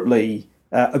deliberately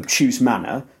obtuse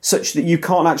manner, such that you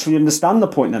can't actually understand the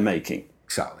point they're making.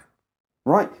 Exactly.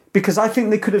 Right? Because I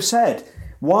think they could have said,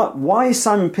 why is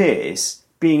Simon Pearce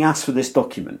being asked for this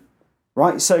document?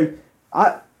 Right? So,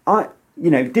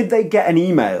 did they get an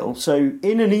email? So,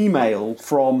 in an email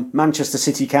from Manchester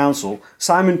City Council,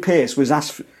 Simon Pearce was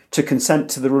asked to consent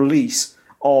to the release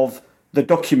of the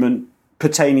document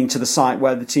pertaining to the site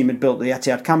where the team had built the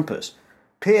Etihad campus.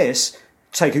 Pearce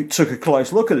took a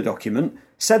close look at the document,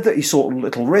 said that he saw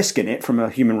little risk in it from a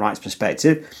human rights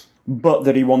perspective, but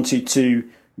that he wanted to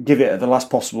give it at the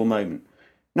last possible moment.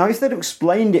 Now, if they'd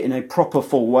explained it in a proper,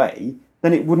 full way,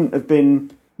 then it wouldn't have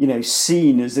been,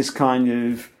 seen as this kind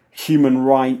of human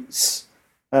rights,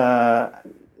 cover-up.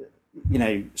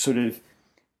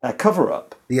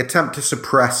 The attempt to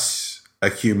suppress a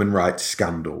human rights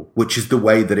scandal, which is the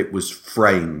way that it was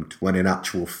framed, when in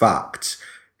actual fact,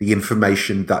 the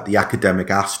information that the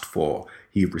academic asked for,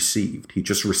 he received. He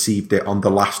just received it on the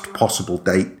last possible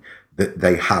date that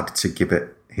they had to give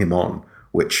it him on,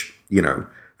 which,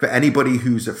 for anybody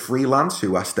who's a freelance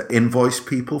who has to invoice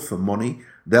people for money,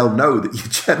 they'll know that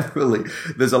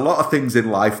there's a lot of things in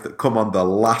life that come on the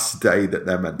last day that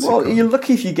they're meant to come. Well, you're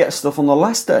lucky if you get stuff on the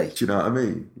last day. Do you know what I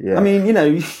mean? Yeah. I mean,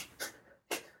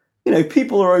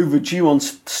 people are overdue on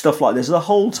stuff like this the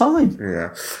whole time.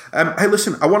 Yeah. Hey,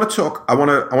 listen, I want to talk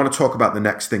about the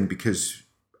next thing because,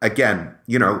 again,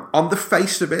 on the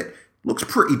face of it, looks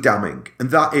pretty damning.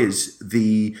 And that is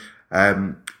the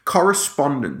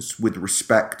Correspondence with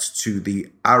respect to the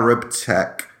Arab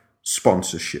Tech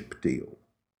sponsorship deal,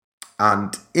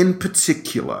 and in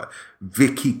particular,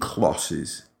 Vicky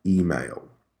Kloss's email.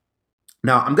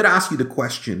 Now, I'm going to ask you the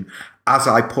question as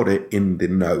I put it in the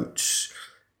notes.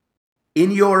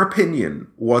 In your opinion,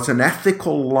 was an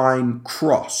ethical line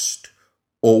crossed,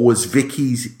 or was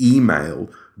Vicky's email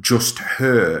just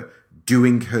her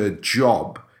doing her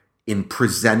job in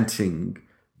presenting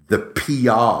the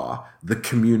PR,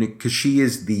 because she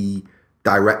is the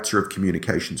director of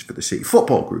communications for the City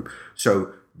Football Group.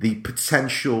 So the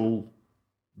potential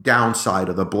downside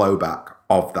or the blowback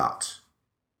of that.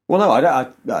 Well, no, I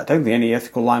don't think any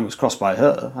ethical line was crossed by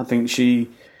her. I think she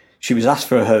was asked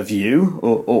for her view,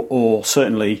 or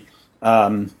certainly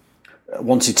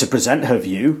wanted to present her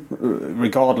view,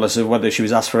 regardless of whether she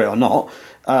was asked for it or not.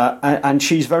 And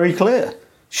she's very clear.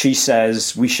 She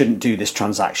says we shouldn't do this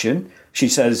transaction. She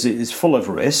says it is full of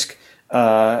risk.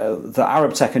 That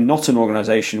Arab Tech are not an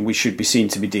organisation we should be seen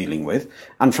to be dealing with.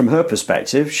 And from her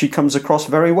perspective, she comes across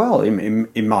very well,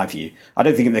 in my view. I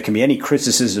don't think there can be any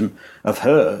criticism of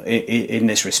her in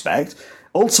this respect.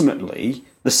 Ultimately,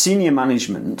 the senior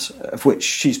management, of which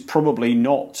she's probably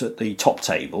not at the top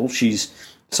table, she's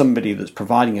somebody that's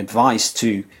providing advice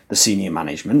to the senior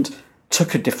management,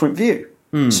 took a different view.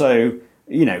 So,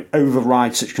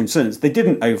 override such concerns. They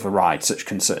didn't override such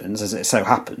concerns, as it so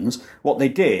happens. What they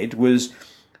did was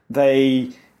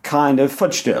they kind of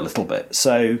fudged it a little bit.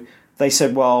 So they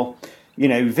said, well,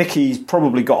 Vicky's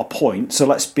probably got a point, so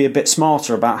let's be a bit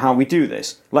smarter about how we do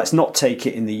this. Let's not take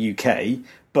it in the UK,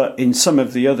 but in some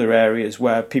of the other areas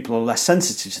where people are less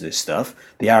sensitive to this stuff,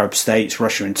 the Arab states,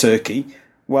 Russia and Turkey,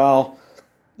 well,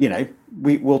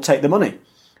 we'll take the money.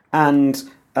 And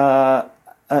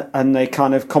they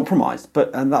kind of compromised,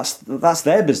 and that's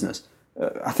their business.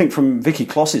 I think from Vicky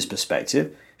Kloss's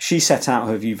perspective, she set out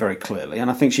her view very clearly, and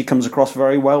I think she comes across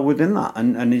very well within that,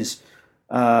 and is,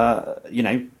 I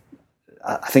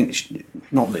think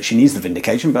not that she needs the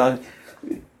vindication, but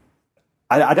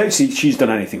I don't see she's done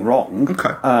anything wrong.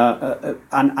 Okay.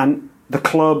 And the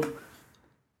club,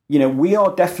 we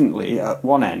are definitely at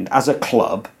one end as a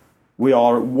club. We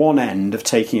are at one end of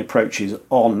taking approaches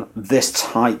on this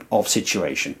type of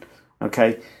situation,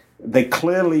 okay? They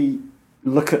clearly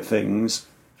look at things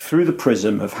through the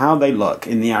prism of how they look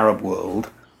in the Arab world,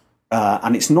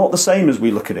 and it's not the same as we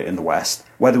look at it in the West,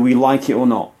 whether we like it or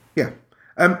not. Yeah.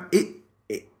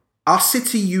 Are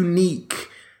City unique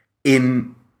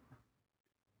in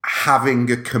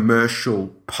having a commercial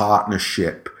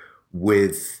partnership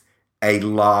with a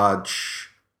large,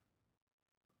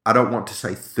 I don't want to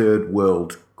say third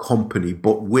world company,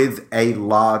 but with a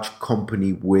large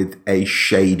company with a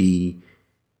shady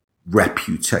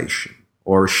reputation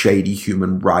or a shady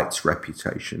human rights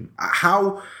reputation?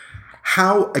 How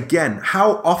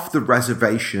off the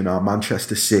reservation are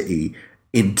Manchester City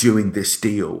in doing this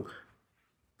deal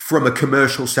from a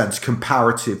commercial sense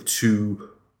comparative to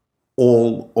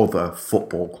all other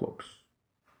football clubs?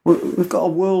 We've got a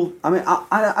world. I mean,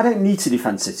 I don't need to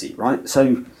defend City, right?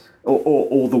 So,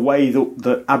 or the way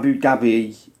that Abu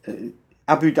Dhabi's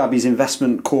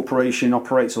investment corporation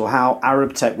operates, or how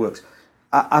Arab Tech works.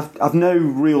 I've no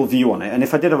real view on it, and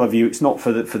if I did have a view, it's not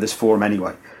for this forum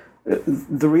anyway.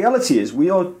 The reality is, we've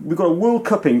got a World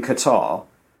Cup in Qatar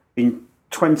in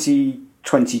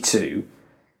 2022,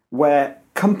 where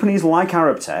companies like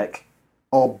Arab Tech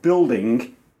are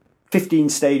building 15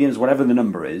 stadiums, whatever the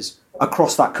number is,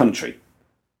 across that country.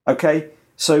 Okay?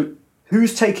 So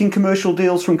who's taking commercial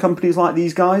deals from companies like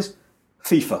these guys?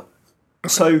 FIFA.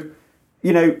 So,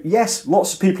 yes,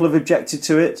 lots of people have objected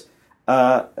to it.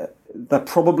 They're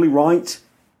probably right.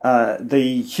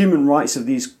 The human rights of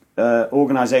these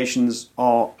organisations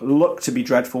look to be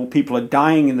dreadful. People are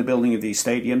dying in the building of these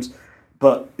stadiums.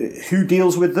 But who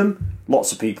deals with them?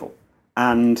 Lots of people.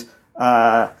 And,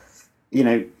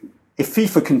 if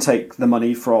FIFA can take the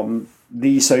money from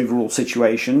these overall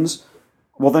situations,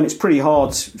 well, then it's pretty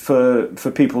hard for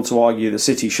people to argue the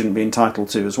City shouldn't be entitled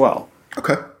to as well.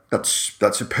 Okay,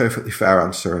 that's a perfectly fair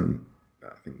answer, and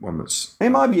I think one that's... It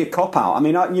might be a cop-out. I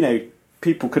mean,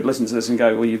 people could listen to this and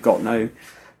go, well, you've got no...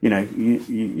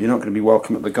 you're not going to be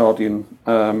welcome at the Guardian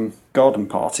garden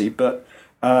party, but...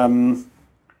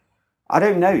 I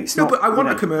don't know. But I want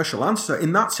a commercial answer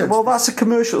in that sense. Well, that's a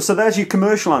commercial. So there's your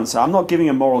commercial answer. I'm not giving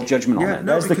a moral judgment on it.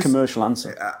 There's the commercial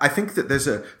answer. I think that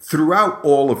throughout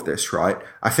all of this, right,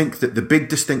 I think that the big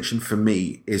distinction for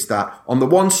me is that on the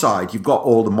one side, you've got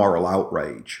all the moral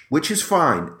outrage, which is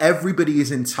fine. Everybody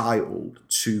is entitled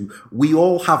to, we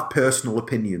all have personal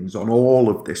opinions on all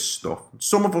of this stuff.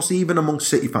 Some of us, even among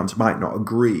City fans, might not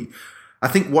agree. I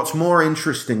think what's more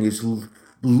interesting is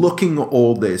looking at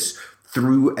all this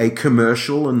through a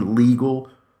commercial and legal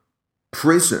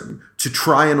prism to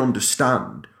try and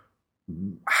understand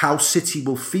how City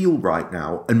will feel right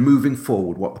now and moving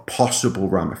forward, what the possible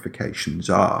ramifications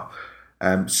are.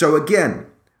 So again,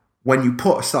 when you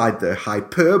put aside the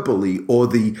hyperbole or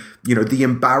the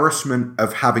embarrassment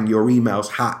of having your emails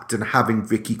hacked and having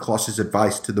Vicky Kloss's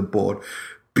advice to the board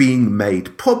being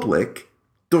made public,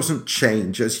 doesn't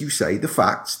change, as you say, the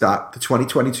facts that the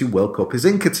 2022 World Cup is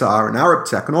in Qatar and Arab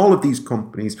Tech and all of these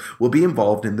companies will be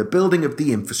involved in the building of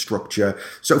the infrastructure.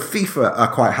 So FIFA are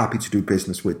quite happy to do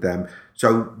business with them.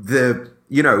 So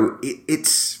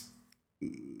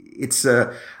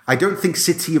I don't think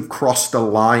City have crossed a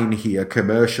line here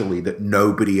commercially that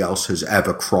nobody else has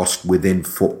ever crossed within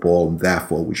football, and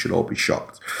therefore we should all be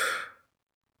shocked.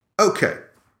 Okay.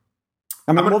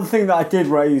 I mean, one thing that I did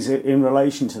raise in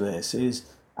relation to this is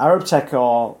Arab Tech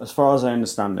are, as far as I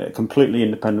understand it, a completely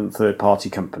independent third-party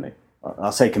company.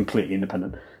 I say completely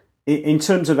independent. In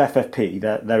terms of FFP,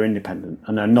 they're independent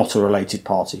and they're not a related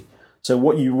party. So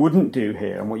what you wouldn't do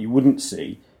here and what you wouldn't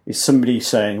see is somebody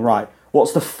saying, right,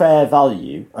 what's the fair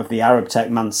value of the Arab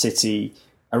Tech Man City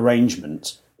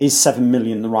arrangement? Is 7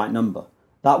 million the right number?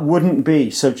 That wouldn't be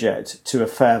subject to a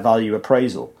fair value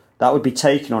appraisal. That would be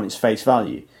taken on its face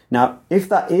value. Now, if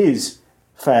that is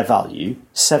fair value,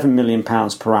 £7 million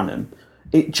per annum,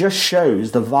 it just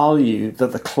shows the value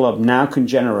that the club now can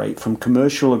generate from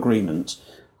commercial agreements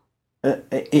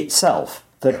itself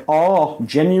that are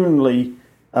genuinely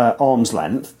arm's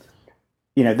length.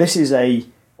 This is a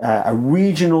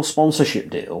regional sponsorship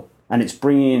deal, and it's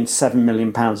bringing in £7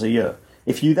 million a year.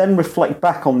 If you then reflect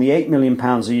back on the £8 million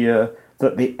a year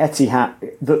that the Etihad,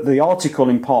 that the article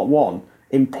in part 1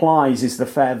 implies is the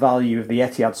fair value of the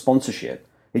Etihad sponsorship,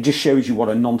 it just shows you what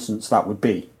a nonsense that would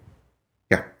be.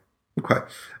 Yeah. Okay.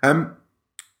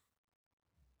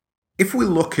 If we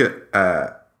look at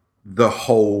the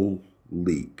whole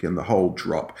leak and the whole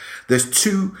drop, there's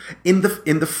two in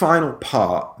the final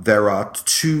part. There are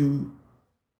two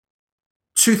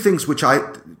things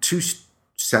two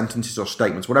sentences or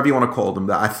statements, whatever you want to call them,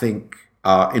 that I think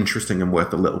are interesting and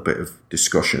worth a little bit of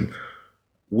discussion.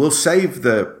 We'll save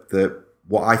the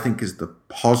what I think is the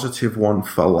positive one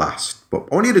for last, but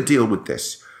I want you to deal with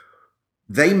this.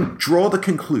 They draw the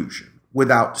conclusion,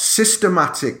 without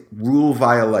systematic rule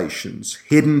violations,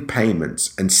 hidden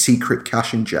payments, and secret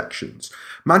cash injections,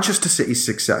 Manchester City's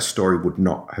success story would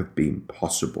not have been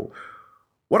possible.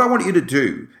 What I want you to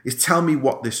do is tell me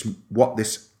what this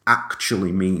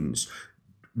actually means.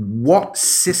 What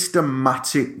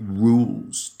systematic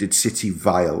rules did City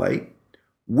violate?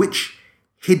 What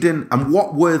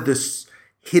were the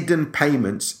hidden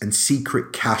payments and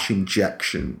secret cash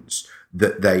injections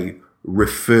that they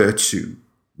refer to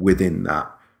within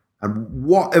that? And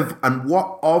what of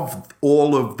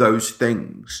all of those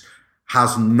things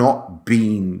has not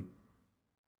been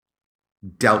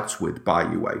dealt with by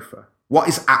UEFA? What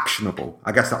is actionable?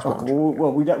 I guess that's what.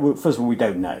 Well, we don't. First of all, we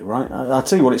don't know, right? I'll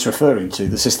tell you what it's referring to.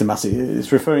 The systematic.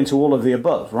 It's referring to all of the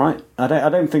above, right? I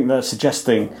don't think they're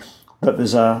suggesting that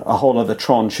there's a whole other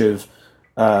tranche of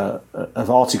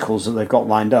articles that they've got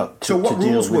lined up to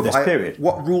deal with this period.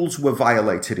 What rules were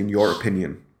violated, in your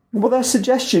opinion? Well, their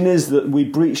suggestion is that we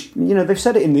breached. They've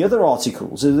said it in the other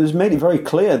articles. They've made it very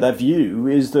clear. Their view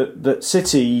is that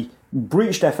City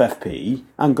breached FFP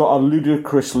and got a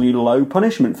ludicrously low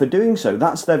punishment for doing so.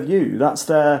 That's their view. That's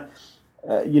their,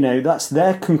 that's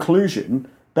their conclusion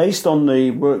based on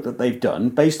the work that they've done,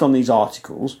 based on these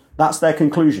articles. That's their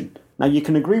conclusion. Now, you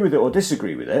can agree with it or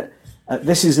disagree with it.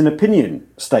 This is an opinion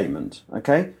statement,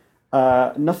 okay?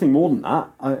 Nothing more than that.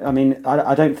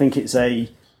 I don't think it's a...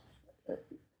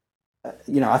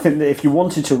 I think that if you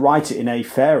wanted to write it in a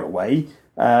fairer way,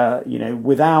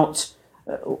 without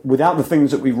the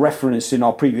things that we've referenced in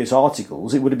our previous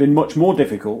articles, it would have been much more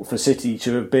difficult for City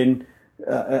to have been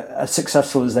as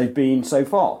successful as they've been so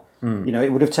far.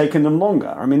 It would have taken them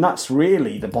longer. That's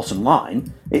really the bottom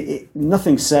line.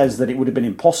 Nothing says that it would have been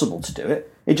impossible to do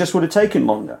it. It just would have taken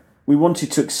longer. We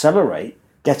wanted to accelerate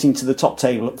getting to the top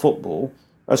table at football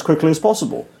as quickly as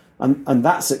possible. And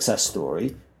that success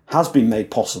story has been made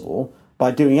possible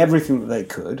by doing everything that they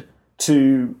could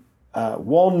to,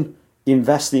 one,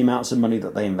 invest the amounts of money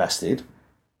that they invested,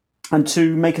 and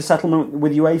to make a settlement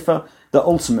with UEFA that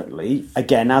ultimately,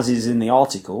 again, as is in the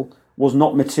article, was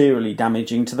not materially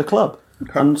damaging to the club.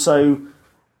 Okay. And so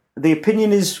the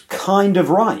opinion is kind of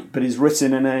right, but is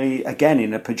written in a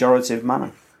pejorative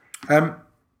manner.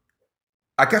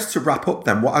 I guess to wrap up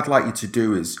then, what I'd like you to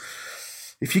do is,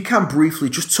 if you can briefly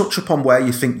just touch upon where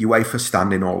you think UEFA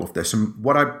stand in all of this. And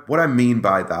what I mean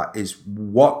by that is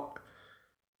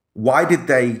why did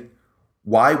they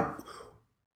Why?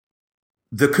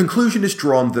 The conclusion is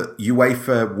drawn that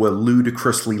UEFA were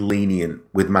ludicrously lenient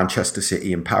with Manchester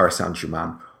City and Paris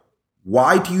Saint-Germain.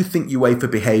 Why do you think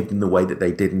UEFA behaved in the way that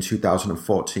they did in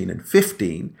 2014 and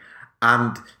 15?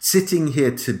 And sitting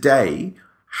here today,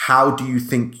 how do you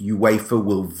think UEFA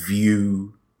will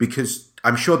view, because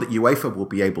I'm sure that UEFA will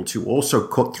be able to also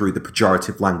cut through the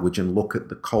pejorative language and look at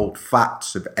the cold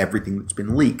facts of everything that's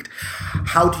been leaked.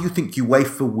 How do you think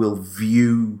UEFA will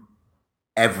view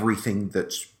everything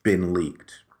that's been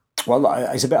leaked? Well,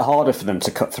 it's a bit harder for them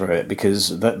to cut through it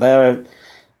because they're,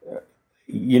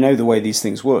 you know, the way these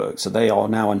things work. So they are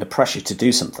now under pressure to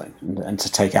do something and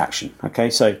to take action. Okay,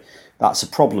 so that's a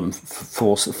problem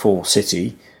for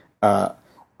City.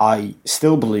 I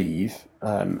still believe,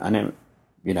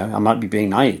 you know, I might be being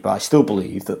naive, but I still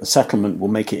believe that the settlement will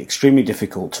make it extremely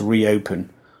difficult to reopen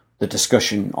the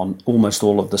discussion on almost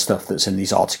all of the stuff that's in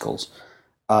these articles.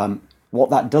 What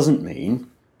that doesn't mean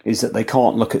is that they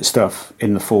can't look at stuff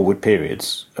in the forward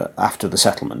periods after the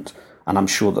settlement, and I'm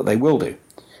sure that they will do.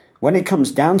 When it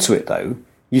comes down to it, though,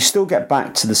 you still get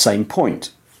back to the same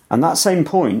point, and that same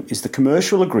point is the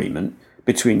commercial agreement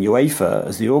between UEFA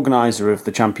as the organiser of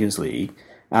the Champions League,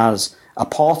 as a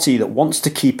party that wants to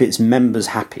keep its members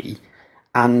happy,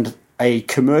 and a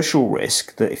commercial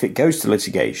risk that if it goes to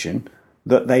litigation,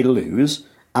 that they lose,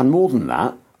 and more than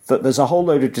that, that there's a whole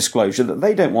load of disclosure that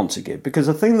they don't want to give. Because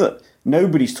the thing that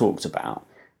nobody's talked about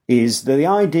is the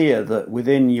idea that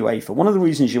within UEFA, one of the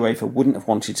reasons UEFA wouldn't have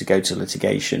wanted to go to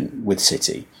litigation with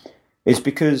City is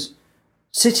because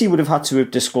City would have had to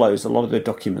have disclosed a lot of the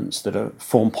documents that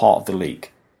form part of the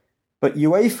league. But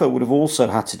UEFA would have also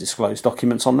had to disclose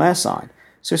documents on their side.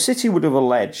 So City would have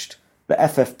alleged that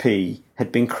FFP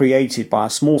had been created by a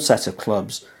small set of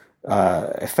clubs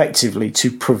effectively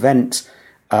to prevent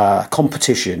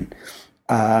competition.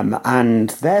 And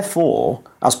therefore,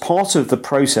 as part of the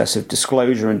process of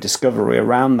disclosure and discovery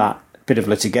around that bit of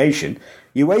litigation,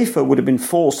 UEFA would have been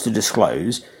forced to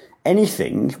disclose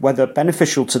anything, whether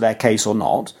beneficial to their case or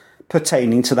not,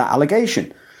 pertaining to that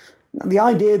allegation. The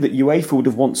idea that UEFA would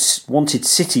have wanted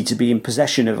City to be in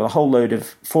possession of a whole load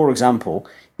of, for example,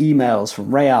 emails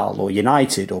from Real or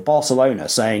United or Barcelona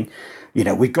saying, you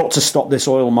know, we've got to stop this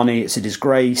oil money, it's a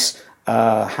disgrace,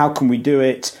 how can we do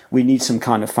it? We need some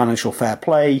kind of financial fair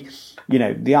play. You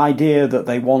know, the idea that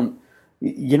they want...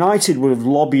 United would have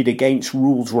lobbied against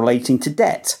rules relating to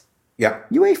debt. Yeah.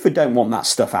 UEFA don't want that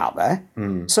stuff out there.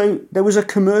 So there was a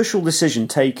commercial decision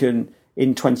taken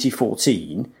in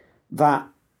 2014 that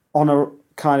on a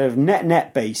kind of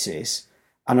net basis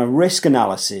and a risk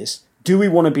analysis, do we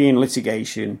want to be in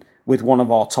litigation with one of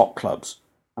our top clubs?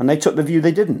 And they took the view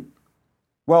they didn't.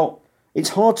 Well,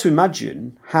 it's hard to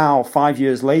imagine how 5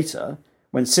 years later,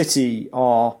 when City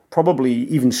are probably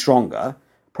even stronger,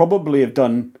 probably have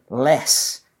done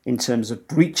less in terms of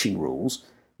breaching rules,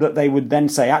 that they would then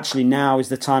say, actually, now is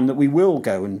the time that we will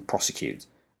go and prosecute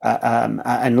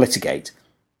and litigate.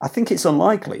 I think it's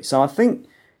unlikely. So I think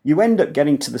you end up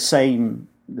getting to the same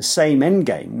end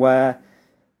game where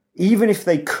even if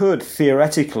they could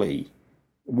theoretically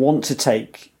want to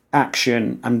take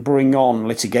action and bring on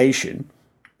litigation,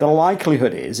 the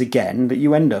likelihood is, again, that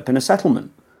you end up in a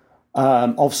settlement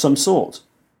of some sort.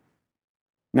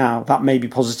 Now, that may be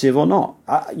positive or not.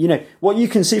 You know, what you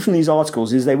can see from these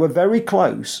articles is they were very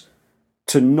close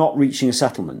to not reaching a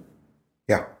settlement.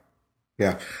 Yeah,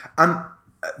 yeah. And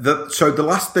so the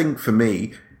last thing for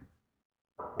me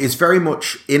is very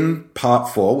much in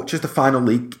part 4, which is the final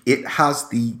leak. It has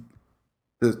the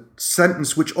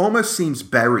sentence which almost seems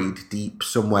buried deep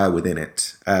somewhere within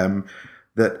it.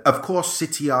 That, of course,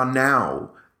 City are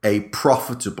now a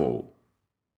profitable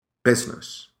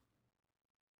business.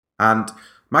 And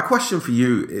my question for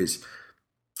you is,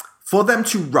 for them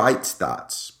to write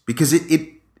that, because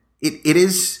it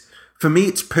is, for me,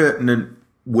 it's pertinent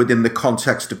within the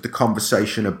context of the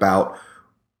conversation about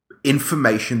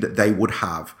information that they would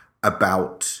have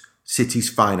about City's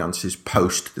finances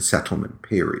post the settlement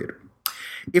period.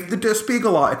 If the Der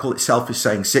Spiegel article itself is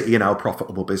saying City are now a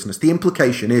profitable business, the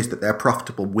implication is that they're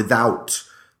profitable without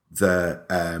the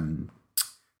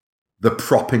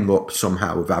propping up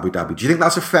somehow of Abu Dhabi. Do you think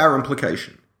that's a fair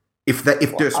implication? If Der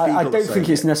Spiegel, I don't think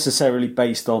it's necessarily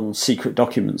based on secret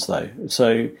documents, though.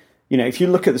 So, you know, if you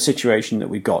look at the situation that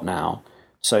we've got now,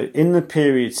 so in the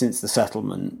period since the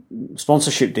settlement,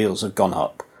 sponsorship deals have gone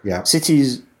up. Yeah.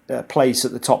 City's place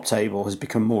at the top table has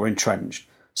become more entrenched.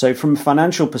 So from a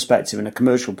financial perspective and a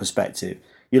commercial perspective,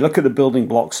 you look at the building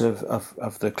blocks of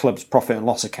the club's profit and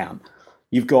loss account.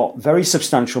 You've got very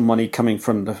substantial money coming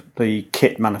from the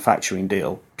kit manufacturing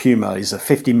deal. Puma is a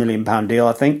 £50 million deal,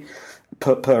 I think,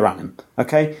 per annum.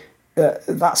 Okay,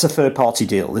 that's a third-party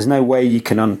deal. There's no way you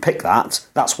can unpick that.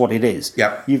 That's what it is.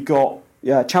 Yep. You've got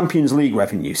Champions League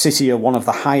revenue. City are one of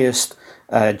the highest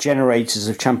generators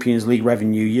of Champions League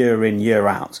revenue year in, year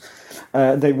out.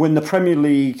 They win the Premier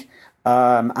League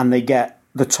and they get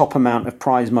the top amount of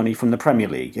prize money from the Premier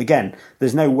League. Again,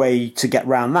 there's no way to get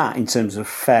around that in terms of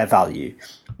fair value.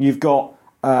 You've got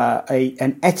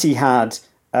an Etihad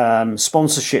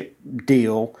sponsorship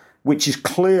deal, which is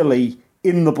clearly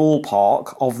in the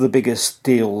ballpark of the biggest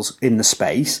deals in the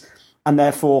space, and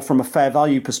therefore, from a fair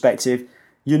value perspective,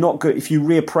 you're not good. If you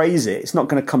reappraise it, it's not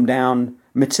going to come down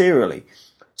materially.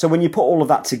 So when you put all of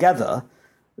that together,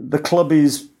 the club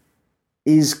is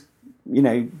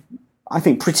I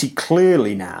think pretty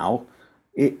clearly now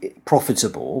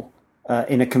profitable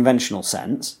in a conventional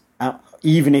sense,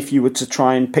 even if you were to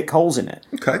try and pick holes in it.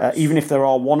 Okay. Even if there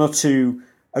are one or two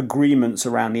agreements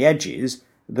around the edges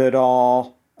that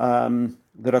are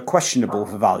questionable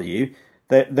for value,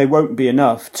 they won't be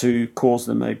enough to cause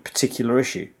them a particular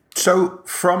issue. So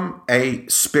from a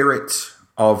spirit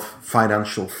of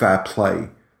financial fair play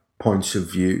point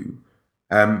of view,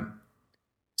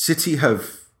 City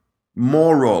have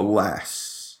more or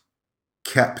less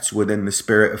kept within the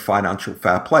spirit of financial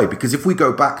fair play. Because if we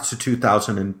go back to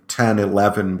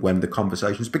 2010-11, when the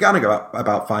conversations began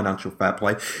about financial fair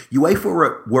play,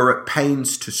 UEFA were at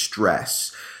pains to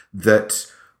stress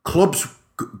that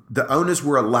the owners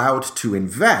were allowed to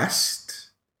invest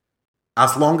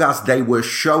as long as they were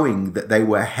showing that they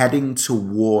were heading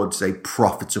towards a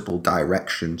profitable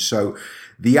direction. So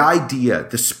the idea,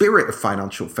 the spirit of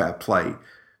financial fair play,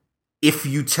 if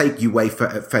you take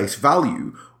UEFA at face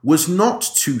value, was not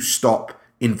to stop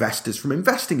investors from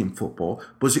investing in football,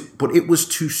 but it was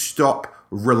to stop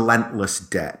relentless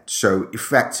debt. So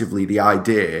effectively the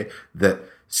idea that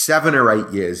 7 or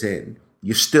 8 years in,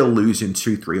 you're still losing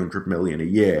 200-300 million a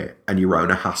year and your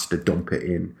owner has to dump it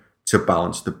in to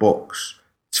balance the books.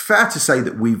 It's fair to say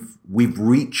that we've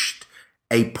reached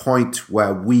a point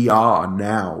where we are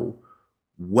now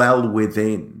well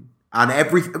within. And I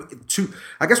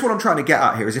guess what I'm trying to get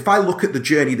at here is if I look at the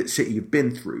journey that City have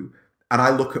been through and I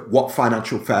look at what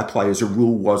financial fair play as a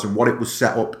rule was and what it was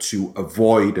set up to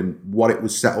avoid and what it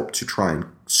was set up to try and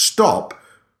stop,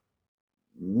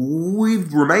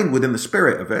 we've remained within the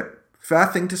spirit of it. Fair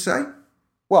thing to say?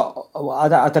 Well, I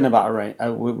don't know about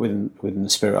within the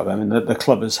spirit of it. I mean, the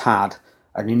club has had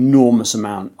an enormous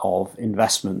amount of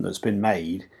investment that's been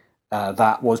made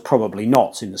that was probably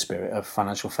not in the spirit of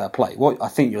financial fair play. What I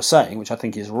think you're saying, which I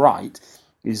think is right,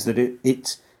 is that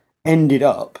it ended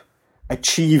up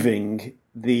achieving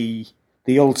the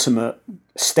ultimate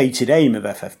stated aim of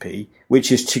FFP, which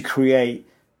is to create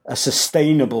a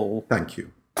sustainable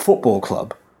football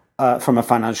club from a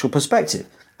financial perspective.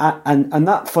 And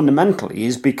that fundamentally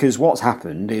is because what's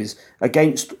happened is,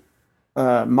 against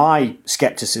my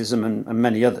scepticism and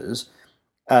many others,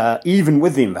 even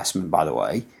with the investment, by the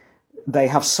way, they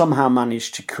have somehow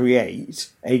managed to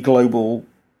create a global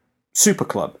super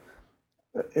club.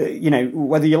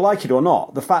 Whether you like it or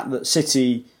not, the fact that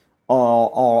City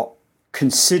are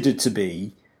considered to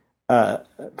be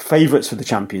favourites for the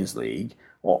Champions League,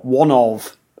 or one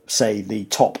of, say, the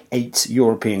top 8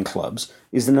 European clubs,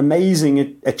 is an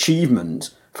amazing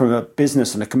achievement from a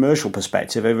business and a commercial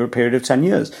perspective over a period of 10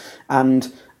 years.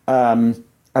 And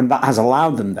that has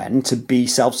allowed them then to be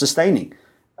self-sustaining.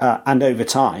 And over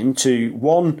time to,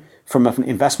 one, from an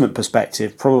investment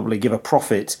perspective, probably give a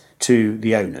profit to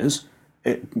the owners,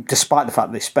 despite the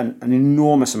fact they spent an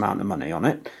enormous amount of money on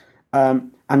it,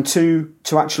 and two,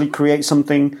 to actually create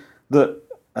something that,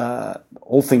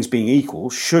 all things being equal,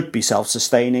 should be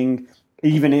self-sustaining,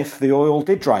 even if the oil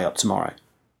did dry up tomorrow.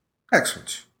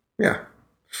 Excellent. Yeah.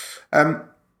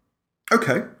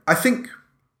 Okay. I think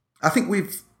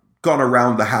we've gone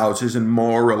around the houses and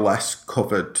more or less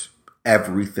covered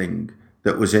everything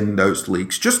that was in those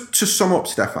leagues. Just to sum up,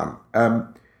 Stefan,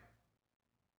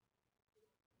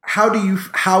 how do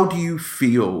you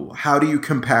feel? How do you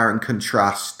compare and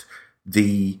contrast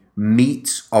the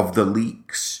meat of the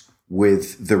leaks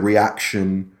with the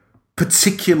reaction,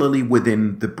 particularly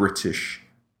within the British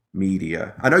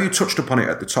media? I know you touched upon it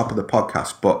at the top of the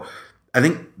podcast, but I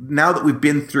think now that we've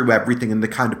been through everything and the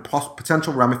kind of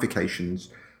potential ramifications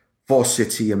for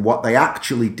City and what they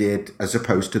actually did as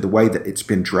opposed to the way that it's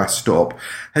been dressed up,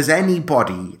 has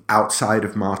anybody outside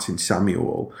of Martin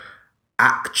Samuel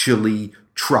actually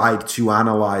tried to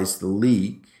analyse the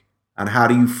league? And how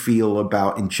do you feel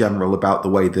in general about the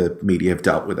way the media have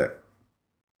dealt with it?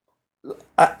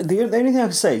 The only thing I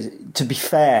can say is, to be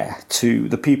fair to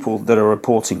the people that are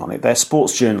reporting on it, they're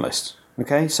sports journalists.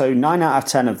 Okay, so 9 out of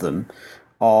 10 of them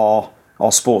are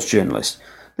sports journalists.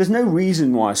 there's no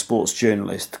reason why a sports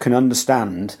journalist can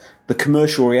understand the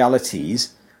commercial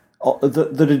realities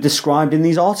that are described in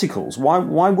these articles.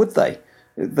 Why would they?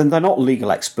 Then they're not legal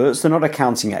experts, they're not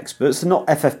accounting experts, they're not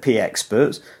FFP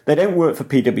experts, they don't work for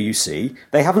PwC,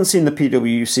 they haven't seen the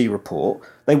PwC report,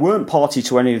 they weren't party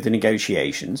to any of the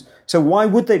negotiations. So why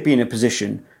would they be in a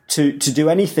position to do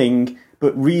anything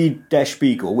but read Der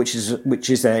Spiegel, which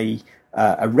is a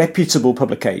reputable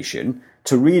publication,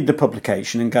 to read the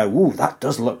publication and go, "Ooh, that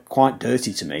does look quite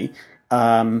dirty to me,"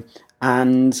 and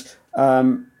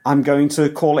I'm going to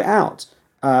call it out.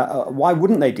 Why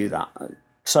wouldn't they do that?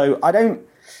 So I don't.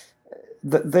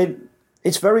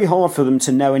 It's very hard for them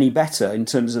to know any better in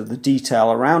terms of the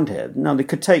detail around here. Now they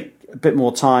could take a bit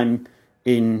more time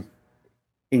in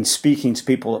speaking to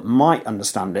people that might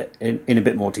understand it in a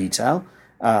bit more detail.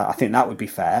 I think that would be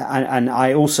fair. And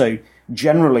I also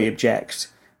generally object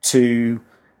to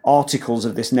articles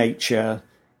of this nature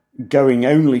going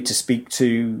only to speak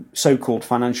to so-called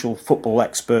financial football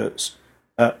experts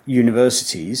at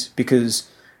universities, because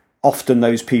often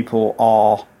those people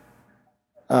are,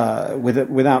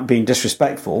 without being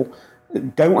disrespectful,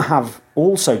 don't have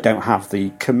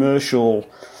the commercial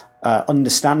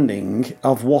understanding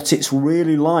of what it's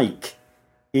really like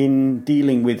in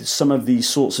dealing with some of these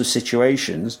sorts of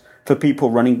situations for people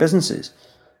running businesses.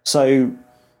 So,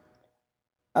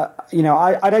 I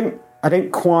don't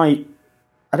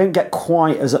get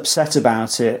quite as upset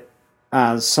about it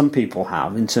as some people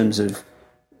have in terms of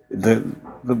the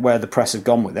where the press have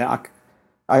gone with it.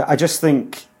 I just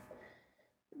think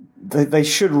they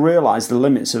should realise the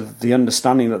limits of the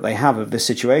understanding that they have of this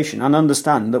situation, and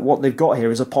understand that what they've got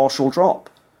here is a partial drop.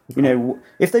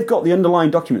 If they've got the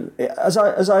underlying document, as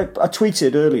I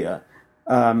tweeted earlier,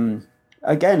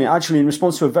 again, actually in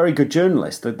response to a very good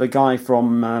journalist, the guy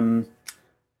from,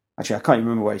 actually I can't even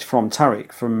remember where he's from, Tariq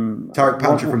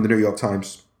Panja from the New York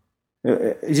Times.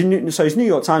 He's New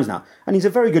York Times now, and he's a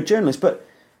very good journalist. But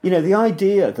the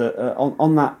idea that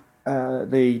on that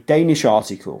the Danish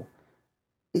article,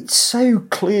 it's so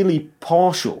clearly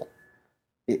partial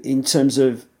in terms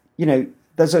of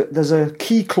there's a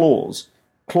key clause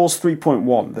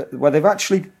 3.1, where they've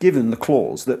actually given the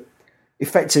clause that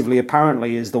effectively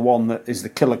apparently is the one that is the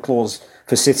killer clause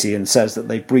for City and says that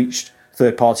they've breached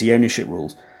third-party ownership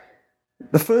rules.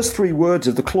 The first three words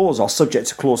of the clause are subject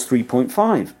to clause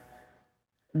 3.5.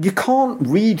 You can't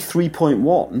read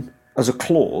 3.1 as a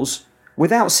clause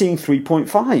without seeing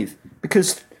 3.5,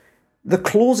 because the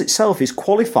clause itself is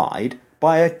qualified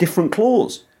by a different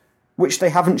clause, which they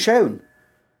haven't shown.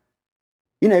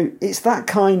 It's that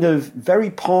kind of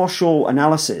very partial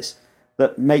analysis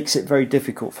that makes it very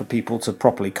difficult for people to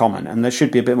properly comment, and there should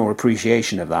be a bit more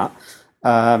appreciation of that.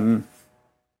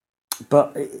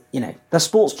 But they're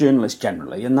sports journalists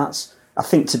generally, and that's, I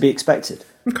think, to be expected.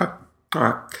 Okay, all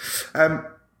right.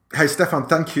 Hey, Stefan,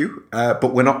 thank you,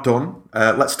 but we're not done.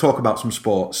 Let's talk about some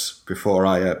sports before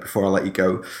I let you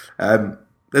go.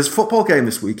 There's a football game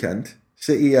this weekend.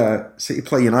 City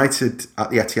play United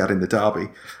at the Etihad in the derby.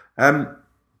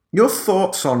 Your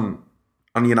thoughts on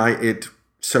United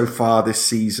so far this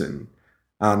season,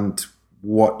 and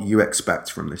what you expect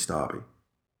from this derby?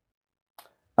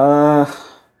 I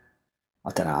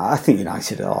don't know. I think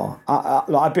United are.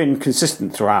 I've been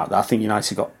consistent throughout that I think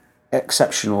United got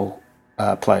exceptional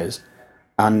players,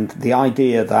 and the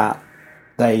idea that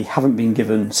they haven't been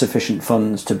given sufficient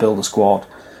funds to build a squad,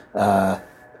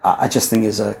 I just think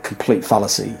is a complete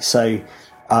fallacy. So,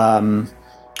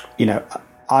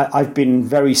 I've been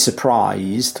very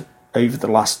surprised over the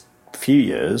last few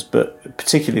years, but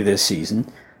particularly this season,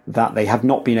 that they have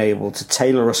not been able to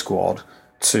tailor a squad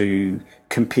to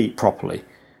compete properly.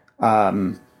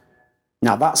 Now,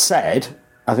 that said,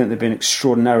 I think they've been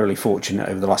extraordinarily fortunate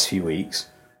over the last few weeks.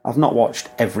 I've not watched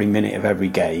every minute of every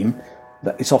game.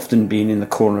 It's often been in the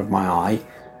corner of my eye.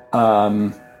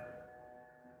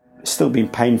 It's still been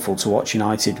painful to watch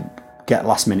United get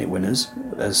last-minute winners,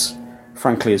 as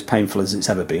frankly as painful as it's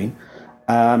ever been.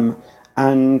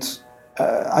 And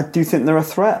I do think they're a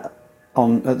threat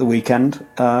at the weekend.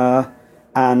 And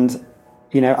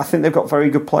I think they've got very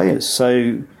good players,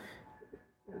 so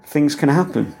things can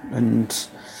happen, and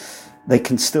they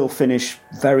can still finish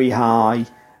very high.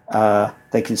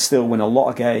 They can still win a lot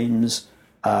of games.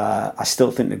 I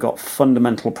still think they've got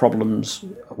fundamental problems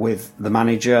with the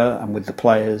manager and with the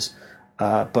players.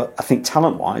 But I think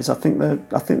talent-wise, I think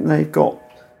they've got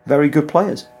very good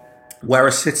players. Where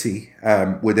are City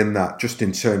within that? Just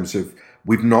in terms of,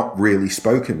 we've not really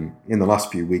spoken in the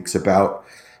last few weeks about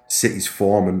City's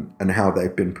form and how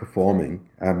they've been performing.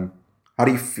 How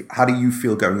do you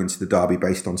feel going into the derby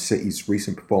based on City's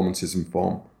recent performances and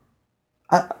form?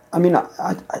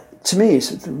 to me,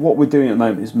 what we're doing at the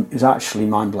moment is actually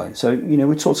mind blowing. So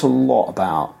we talked a lot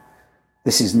about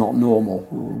this is not normal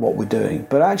what we're doing,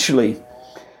 but actually,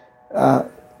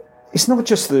 it's not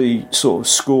just the sort of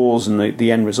scores and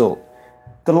the end result.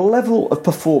 The level of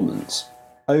performance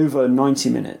over 90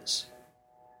 minutes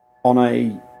on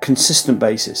a consistent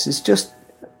basis is just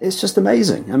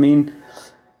amazing. I mean,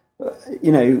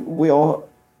 we are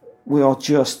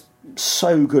just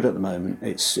so good at the moment.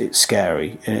 It's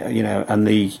scary, and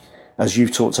as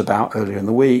you've talked about earlier in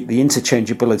the week, the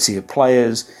interchangeability of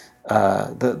players,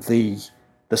 the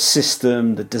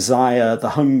system, the desire,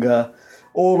 the hunger,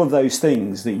 all of those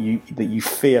things that you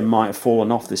fear might have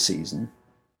fallen off this season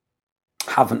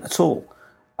haven't at all.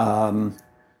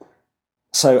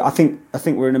 So I think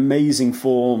we're in amazing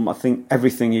form. I think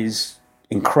everything is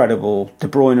incredible. De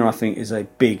Bruyne, I think, is a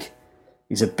big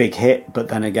hit. But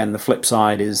then again, the flip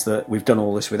side is that we've done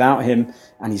all this without him,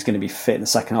 and he's going to be fit in the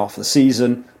second half of the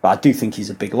season. But I do think he's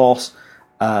a big loss.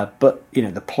 But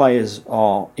the players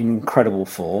are in incredible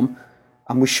form,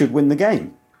 and we should win the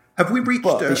game. Have we reached?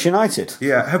 But it's United.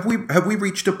 Yeah. Have we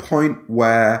reached a point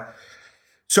where?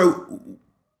 So,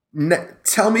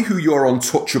 tell me who your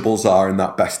untouchables are in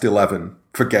that best 11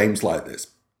 for games like this.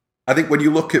 I think when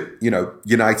you look at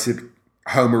United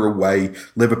home or away,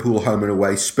 Liverpool home and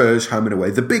away, Spurs home and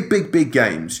away, the big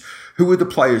games. Who are the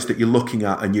players that you're looking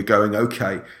at and you're going,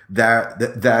 okay, they're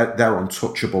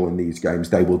untouchable in these games.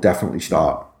 They will definitely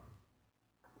start.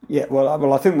 Yeah,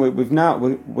 well, I think we're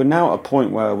now at a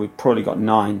point where we've probably got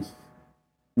nine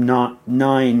are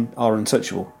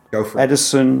untouchable. Go for it.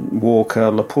 Ederson,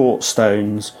 Walker, Laporte,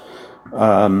 Stones,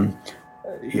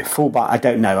 fullback. I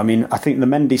don't know. I mean, I think the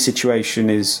Mendy situation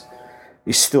is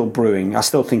still brewing. I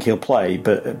still think he'll play,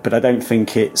 but I don't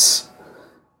think he's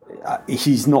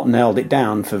not nailed it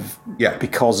down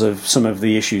because of some of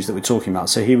the issues that we're talking about.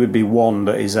 So he would be one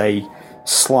that is a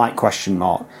slight question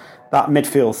mark. That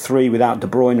midfield three without De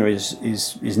Bruyne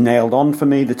is nailed on for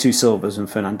me. The two Silvas and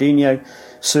Fernandinho.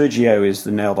 Sergio is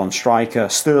the nailed on striker.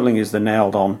 Sterling is the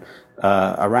nailed on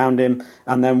around him,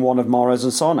 and then one of Mahrez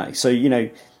and Sané. So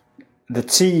the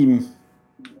team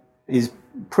is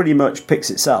pretty much picks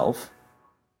itself.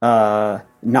 I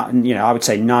would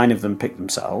say 9 of them pick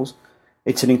themselves.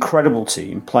 It's an incredible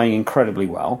team playing incredibly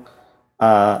well,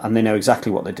 and they know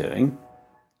exactly what they're doing.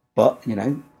 But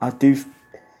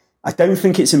I don't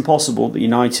think it's impossible that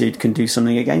United can do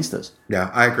something against us.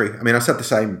 Yeah, I agree. I mean, I said the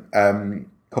same a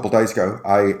couple of days ago.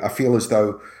 I feel as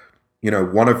though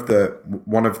one of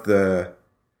the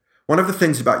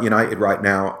things about United right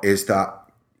now is that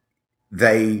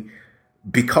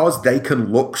because they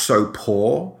can look so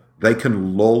poor, they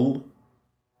can lull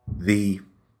the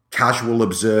casual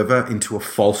observer into a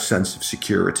false sense of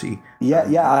security.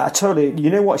 Yeah, I totally.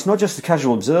 You know what? It's not just the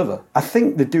casual observer. I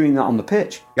think they're doing that on the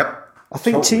pitch. Yep. I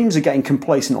think teams are getting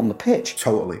complacent on the pitch.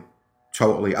 Totally.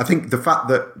 I think the fact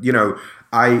that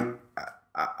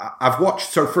I've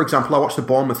watched. So, for example, I watched the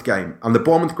Bournemouth game, and the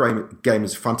Bournemouth game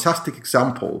is a fantastic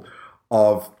example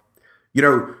of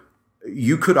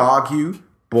you could argue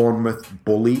Bournemouth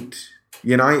bullied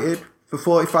United for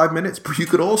 45 minutes, but you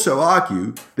could also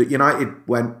argue that United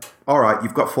went, all right,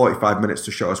 you've got 45 minutes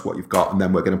to show us what you've got, and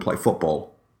then we're going to play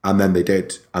football. And then they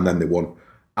did, and then they won.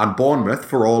 And Bournemouth,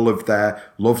 for all of their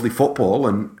lovely football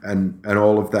and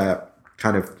all of their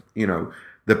kind of,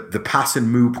 the pass and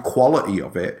move quality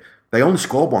of it, they only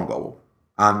scored 1 goal.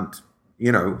 And,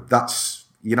 that's...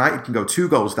 United can go 2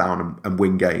 goals down and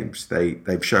win games.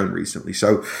 They've shown recently.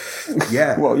 So,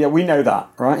 yeah. Well, yeah, we know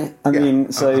that, right? I mean,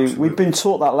 absolutely. We've been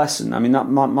taught that lesson. I mean,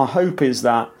 my hope is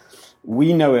that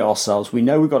we know it ourselves. We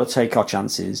know we've got to take our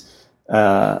chances.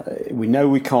 We know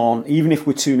we can't, even if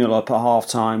we're 2-0 up at half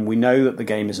time, we know that the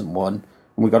game isn't won.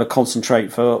 And we've got to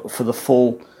concentrate for the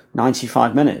full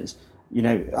 95 minutes.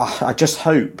 I just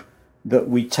hope that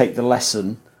we take the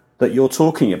lesson that you're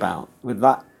talking about with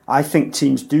that. I think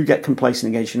teams do get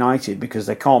complacent against United because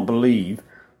they can't believe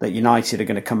that United are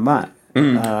going to come back.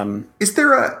 Is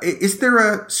there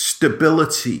a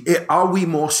stability? Are we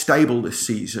more stable this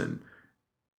season?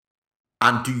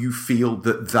 And do you feel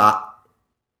that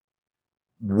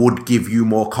would give you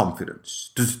more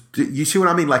confidence? Do you see what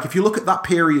I mean? Like, if you look at that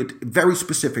period very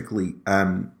specifically,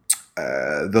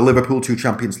 the Liverpool 2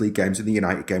 Champions League games and the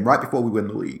United game, right before we win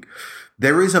the league,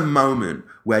 there is a moment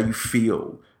where you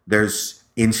feel there's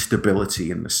instability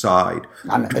in the side.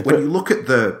 When you look at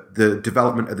the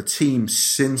development of the team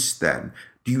since then,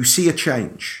 do you see a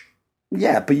change?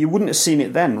 Yeah, but you wouldn't have seen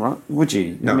it then, right? Would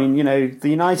you? No. I mean, the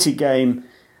United game,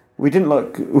 we didn't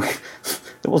look...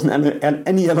 there wasn't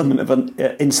any element of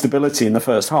instability in the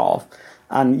first half.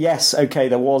 And yes, okay,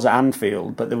 there was at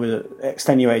Anfield, but there were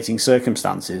extenuating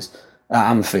circumstances at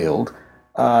Anfield.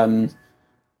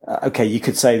 Okay, you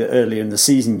could say that earlier in the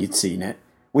season you'd seen it.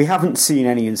 We haven't seen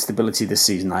any instability this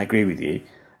season, I agree with you.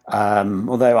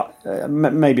 Although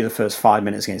maybe the first 5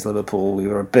 minutes against Liverpool, we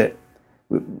were a bit...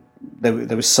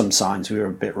 There was some signs we were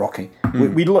a bit rocky.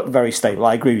 We looked very stable,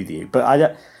 I agree with you.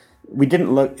 But we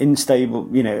didn't look unstable,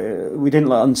 we didn't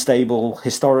look unstable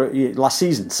last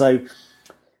season. So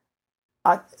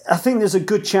I think there's a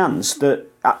good chance that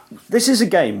this is a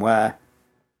game where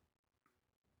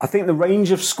I think the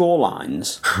range of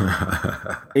scorelines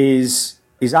is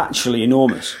actually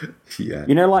enormous. Yeah.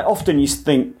 Like often you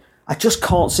think, I just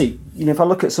can't see, if I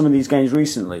look at some of these games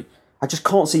recently, I just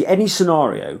can't see any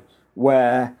scenario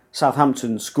where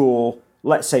Southampton score,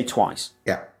 let's say, twice.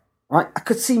 Yeah. Right? I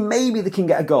could see maybe they can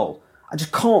get a goal. I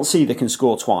just can't see they can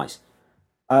score twice.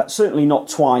 Certainly not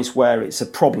twice where it's a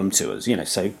problem to us.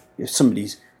 So if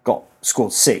somebody's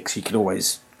scored 6, you could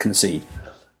always concede.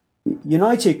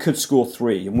 United could score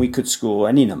 3 and we could score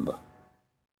any number.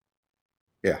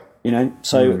 Yeah.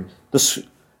 So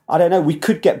I don't know, we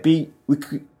could get beat. We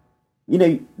could,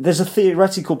 there's a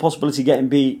theoretical possibility of getting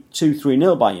beat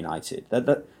 2-3-0 by United.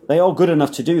 They are good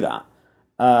enough to do that.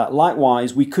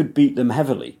 Likewise, we could beat them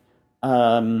heavily.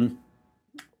 I'm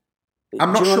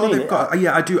not sure they've got.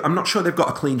 Yeah, I do. I'm not sure they've got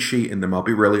a clean sheet in them. I'll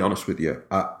be really honest with you.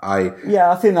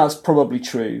 Yeah, I think that's probably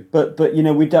true. But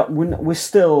we're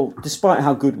still, despite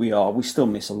how good we are, we still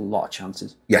miss a lot of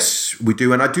chances. Yes, we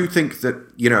do, and I do think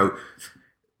that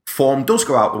form does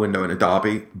go out the window in a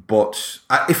derby. But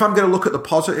if I'm going to look at the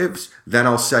positives, then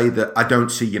I'll say that I don't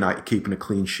see United keeping a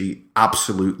clean sheet.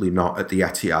 Absolutely not at the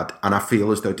Etihad, and I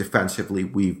feel as though defensively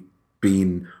we've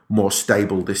been more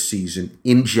stable this season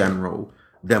in general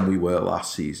than we were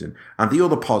last season. And the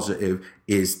other positive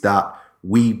is that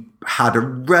we had a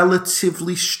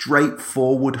relatively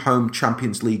straightforward home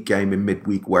Champions League game in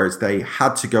midweek, whereas they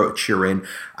had to go to Turin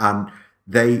and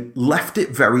they left it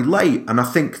very late. And I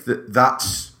think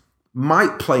that's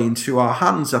might play into our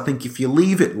hands. I think if you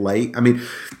leave it late,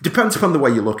 depends upon the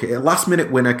way you look at it. A last minute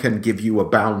winner can give you a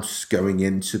bounce going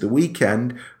into the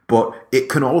weekend, but it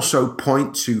can also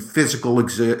point to physical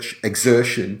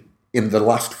exertion in the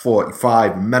last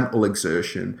 45, mental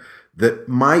exertion that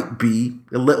might be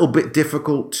a little bit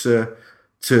difficult to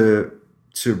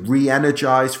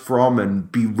re-energize from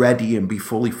and be ready and be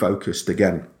fully focused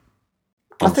again.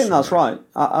 I think that's right.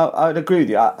 I'd agree with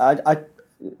you.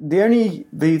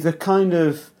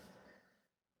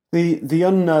 The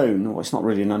unknown, well, it's not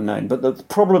really an unknown, but the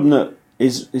problem that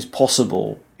is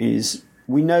possible is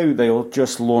we know they'll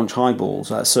just launch high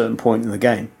balls at a certain point in the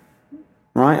game.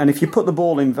 Right, and if you put the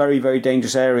ball in very, very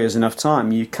dangerous areas enough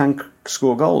time, you can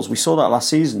score goals. We saw that last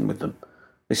season with them.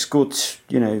 They scored,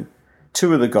 2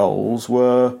 of the goals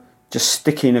were just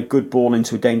sticking a good ball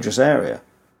into a dangerous area.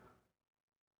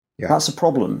 Yeah. That's a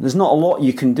problem. There's not a lot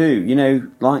you can do.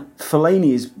 Like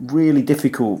Fellaini is really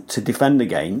difficult to defend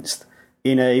against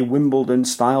in a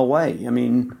Wimbledon-style way.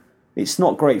 It's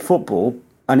not great football,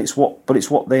 and it's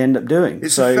what they end up doing.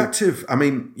 It's effective.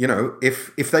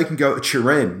 If they can go to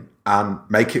Turin and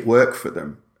make it work for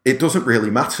them, it doesn't really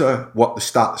matter what the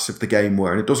stats of the game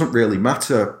were, and it doesn't really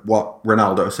matter what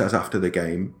Ronaldo says after the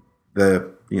game. The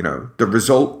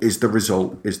result is the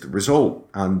result is the result.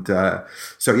 And I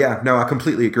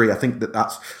completely agree. I think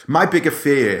that's my bigger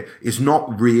fear is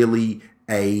not really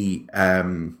a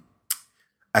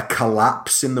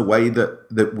collapse in the way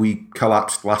that we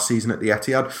collapsed last season at the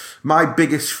Etihad. My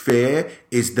biggest fear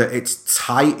is that it's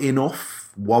tight enough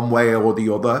one way or the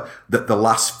other that the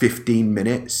last 15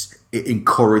 minutes it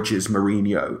encourages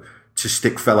Mourinho to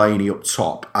stick Fellaini up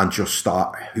top and just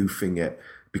start hoofing it,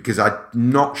 because I'm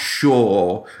not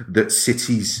sure that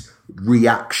City's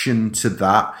reaction to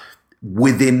that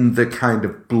within the kind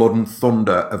of blood and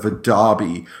thunder of a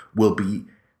derby will be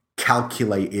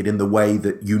calculated in the way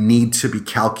that you need to be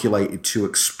calculated to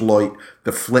exploit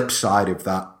the flip side of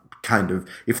that kind of.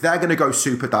 If they're going to go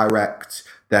super direct,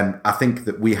 then I think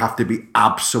that we have to be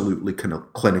absolutely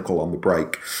clinical on the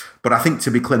break. But I think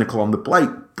to be clinical on the break,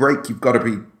 you've got to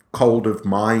be cold of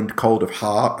mind, cold of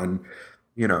heart. And,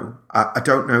 I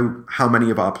don't know how many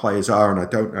of our players are, and I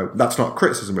don't know. That's not a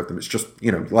criticism of them. It's just,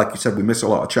 like you said, we miss a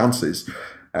lot of chances.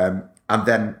 And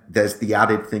then there's the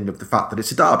added thing of the fact that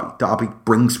it's a derby. Derby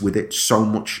brings with it so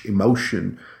much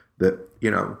emotion that,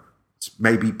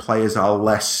 maybe players are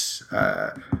less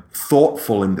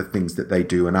thoughtful in the things that they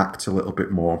do and act a little bit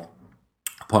more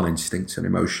upon instinct and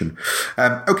emotion.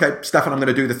 Okay, Stefan, I'm going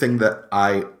to do the thing that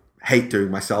I hate doing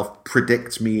myself.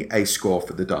 Predict me a score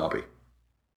for the derby.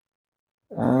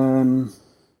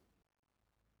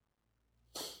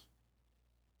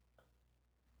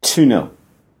 2-0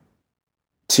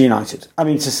 to United. I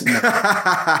mean, to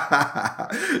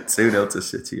 2-0 to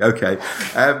City. Okay.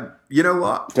 You know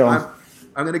what?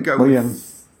 I'm going to go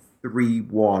with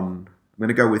 3-1. I'm going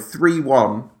to go with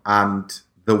 3-1 and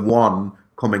the 1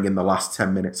 coming in the last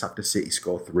 10 minutes after City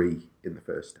score 3 in the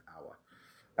first hour.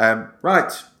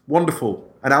 Right. Wonderful.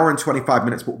 An hour and 25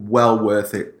 minutes, but well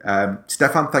worth it.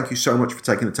 Stefan, thank you so much for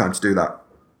taking the time to do that.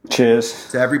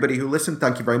 Cheers. To everybody who listened,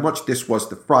 thank you very much. This was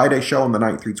the Friday show on the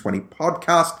 9320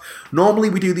 podcast. Normally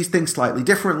we do these things slightly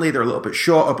differently. They're a little bit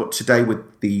shorter, but today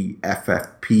with the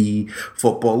FFP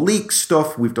Football League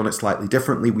stuff, we've done it slightly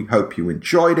differently. We hope you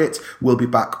enjoyed it. We'll be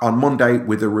back on Monday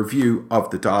with a review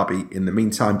of the derby. In the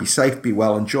meantime, be safe, be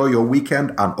well, enjoy your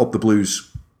weekend, and up the Blues.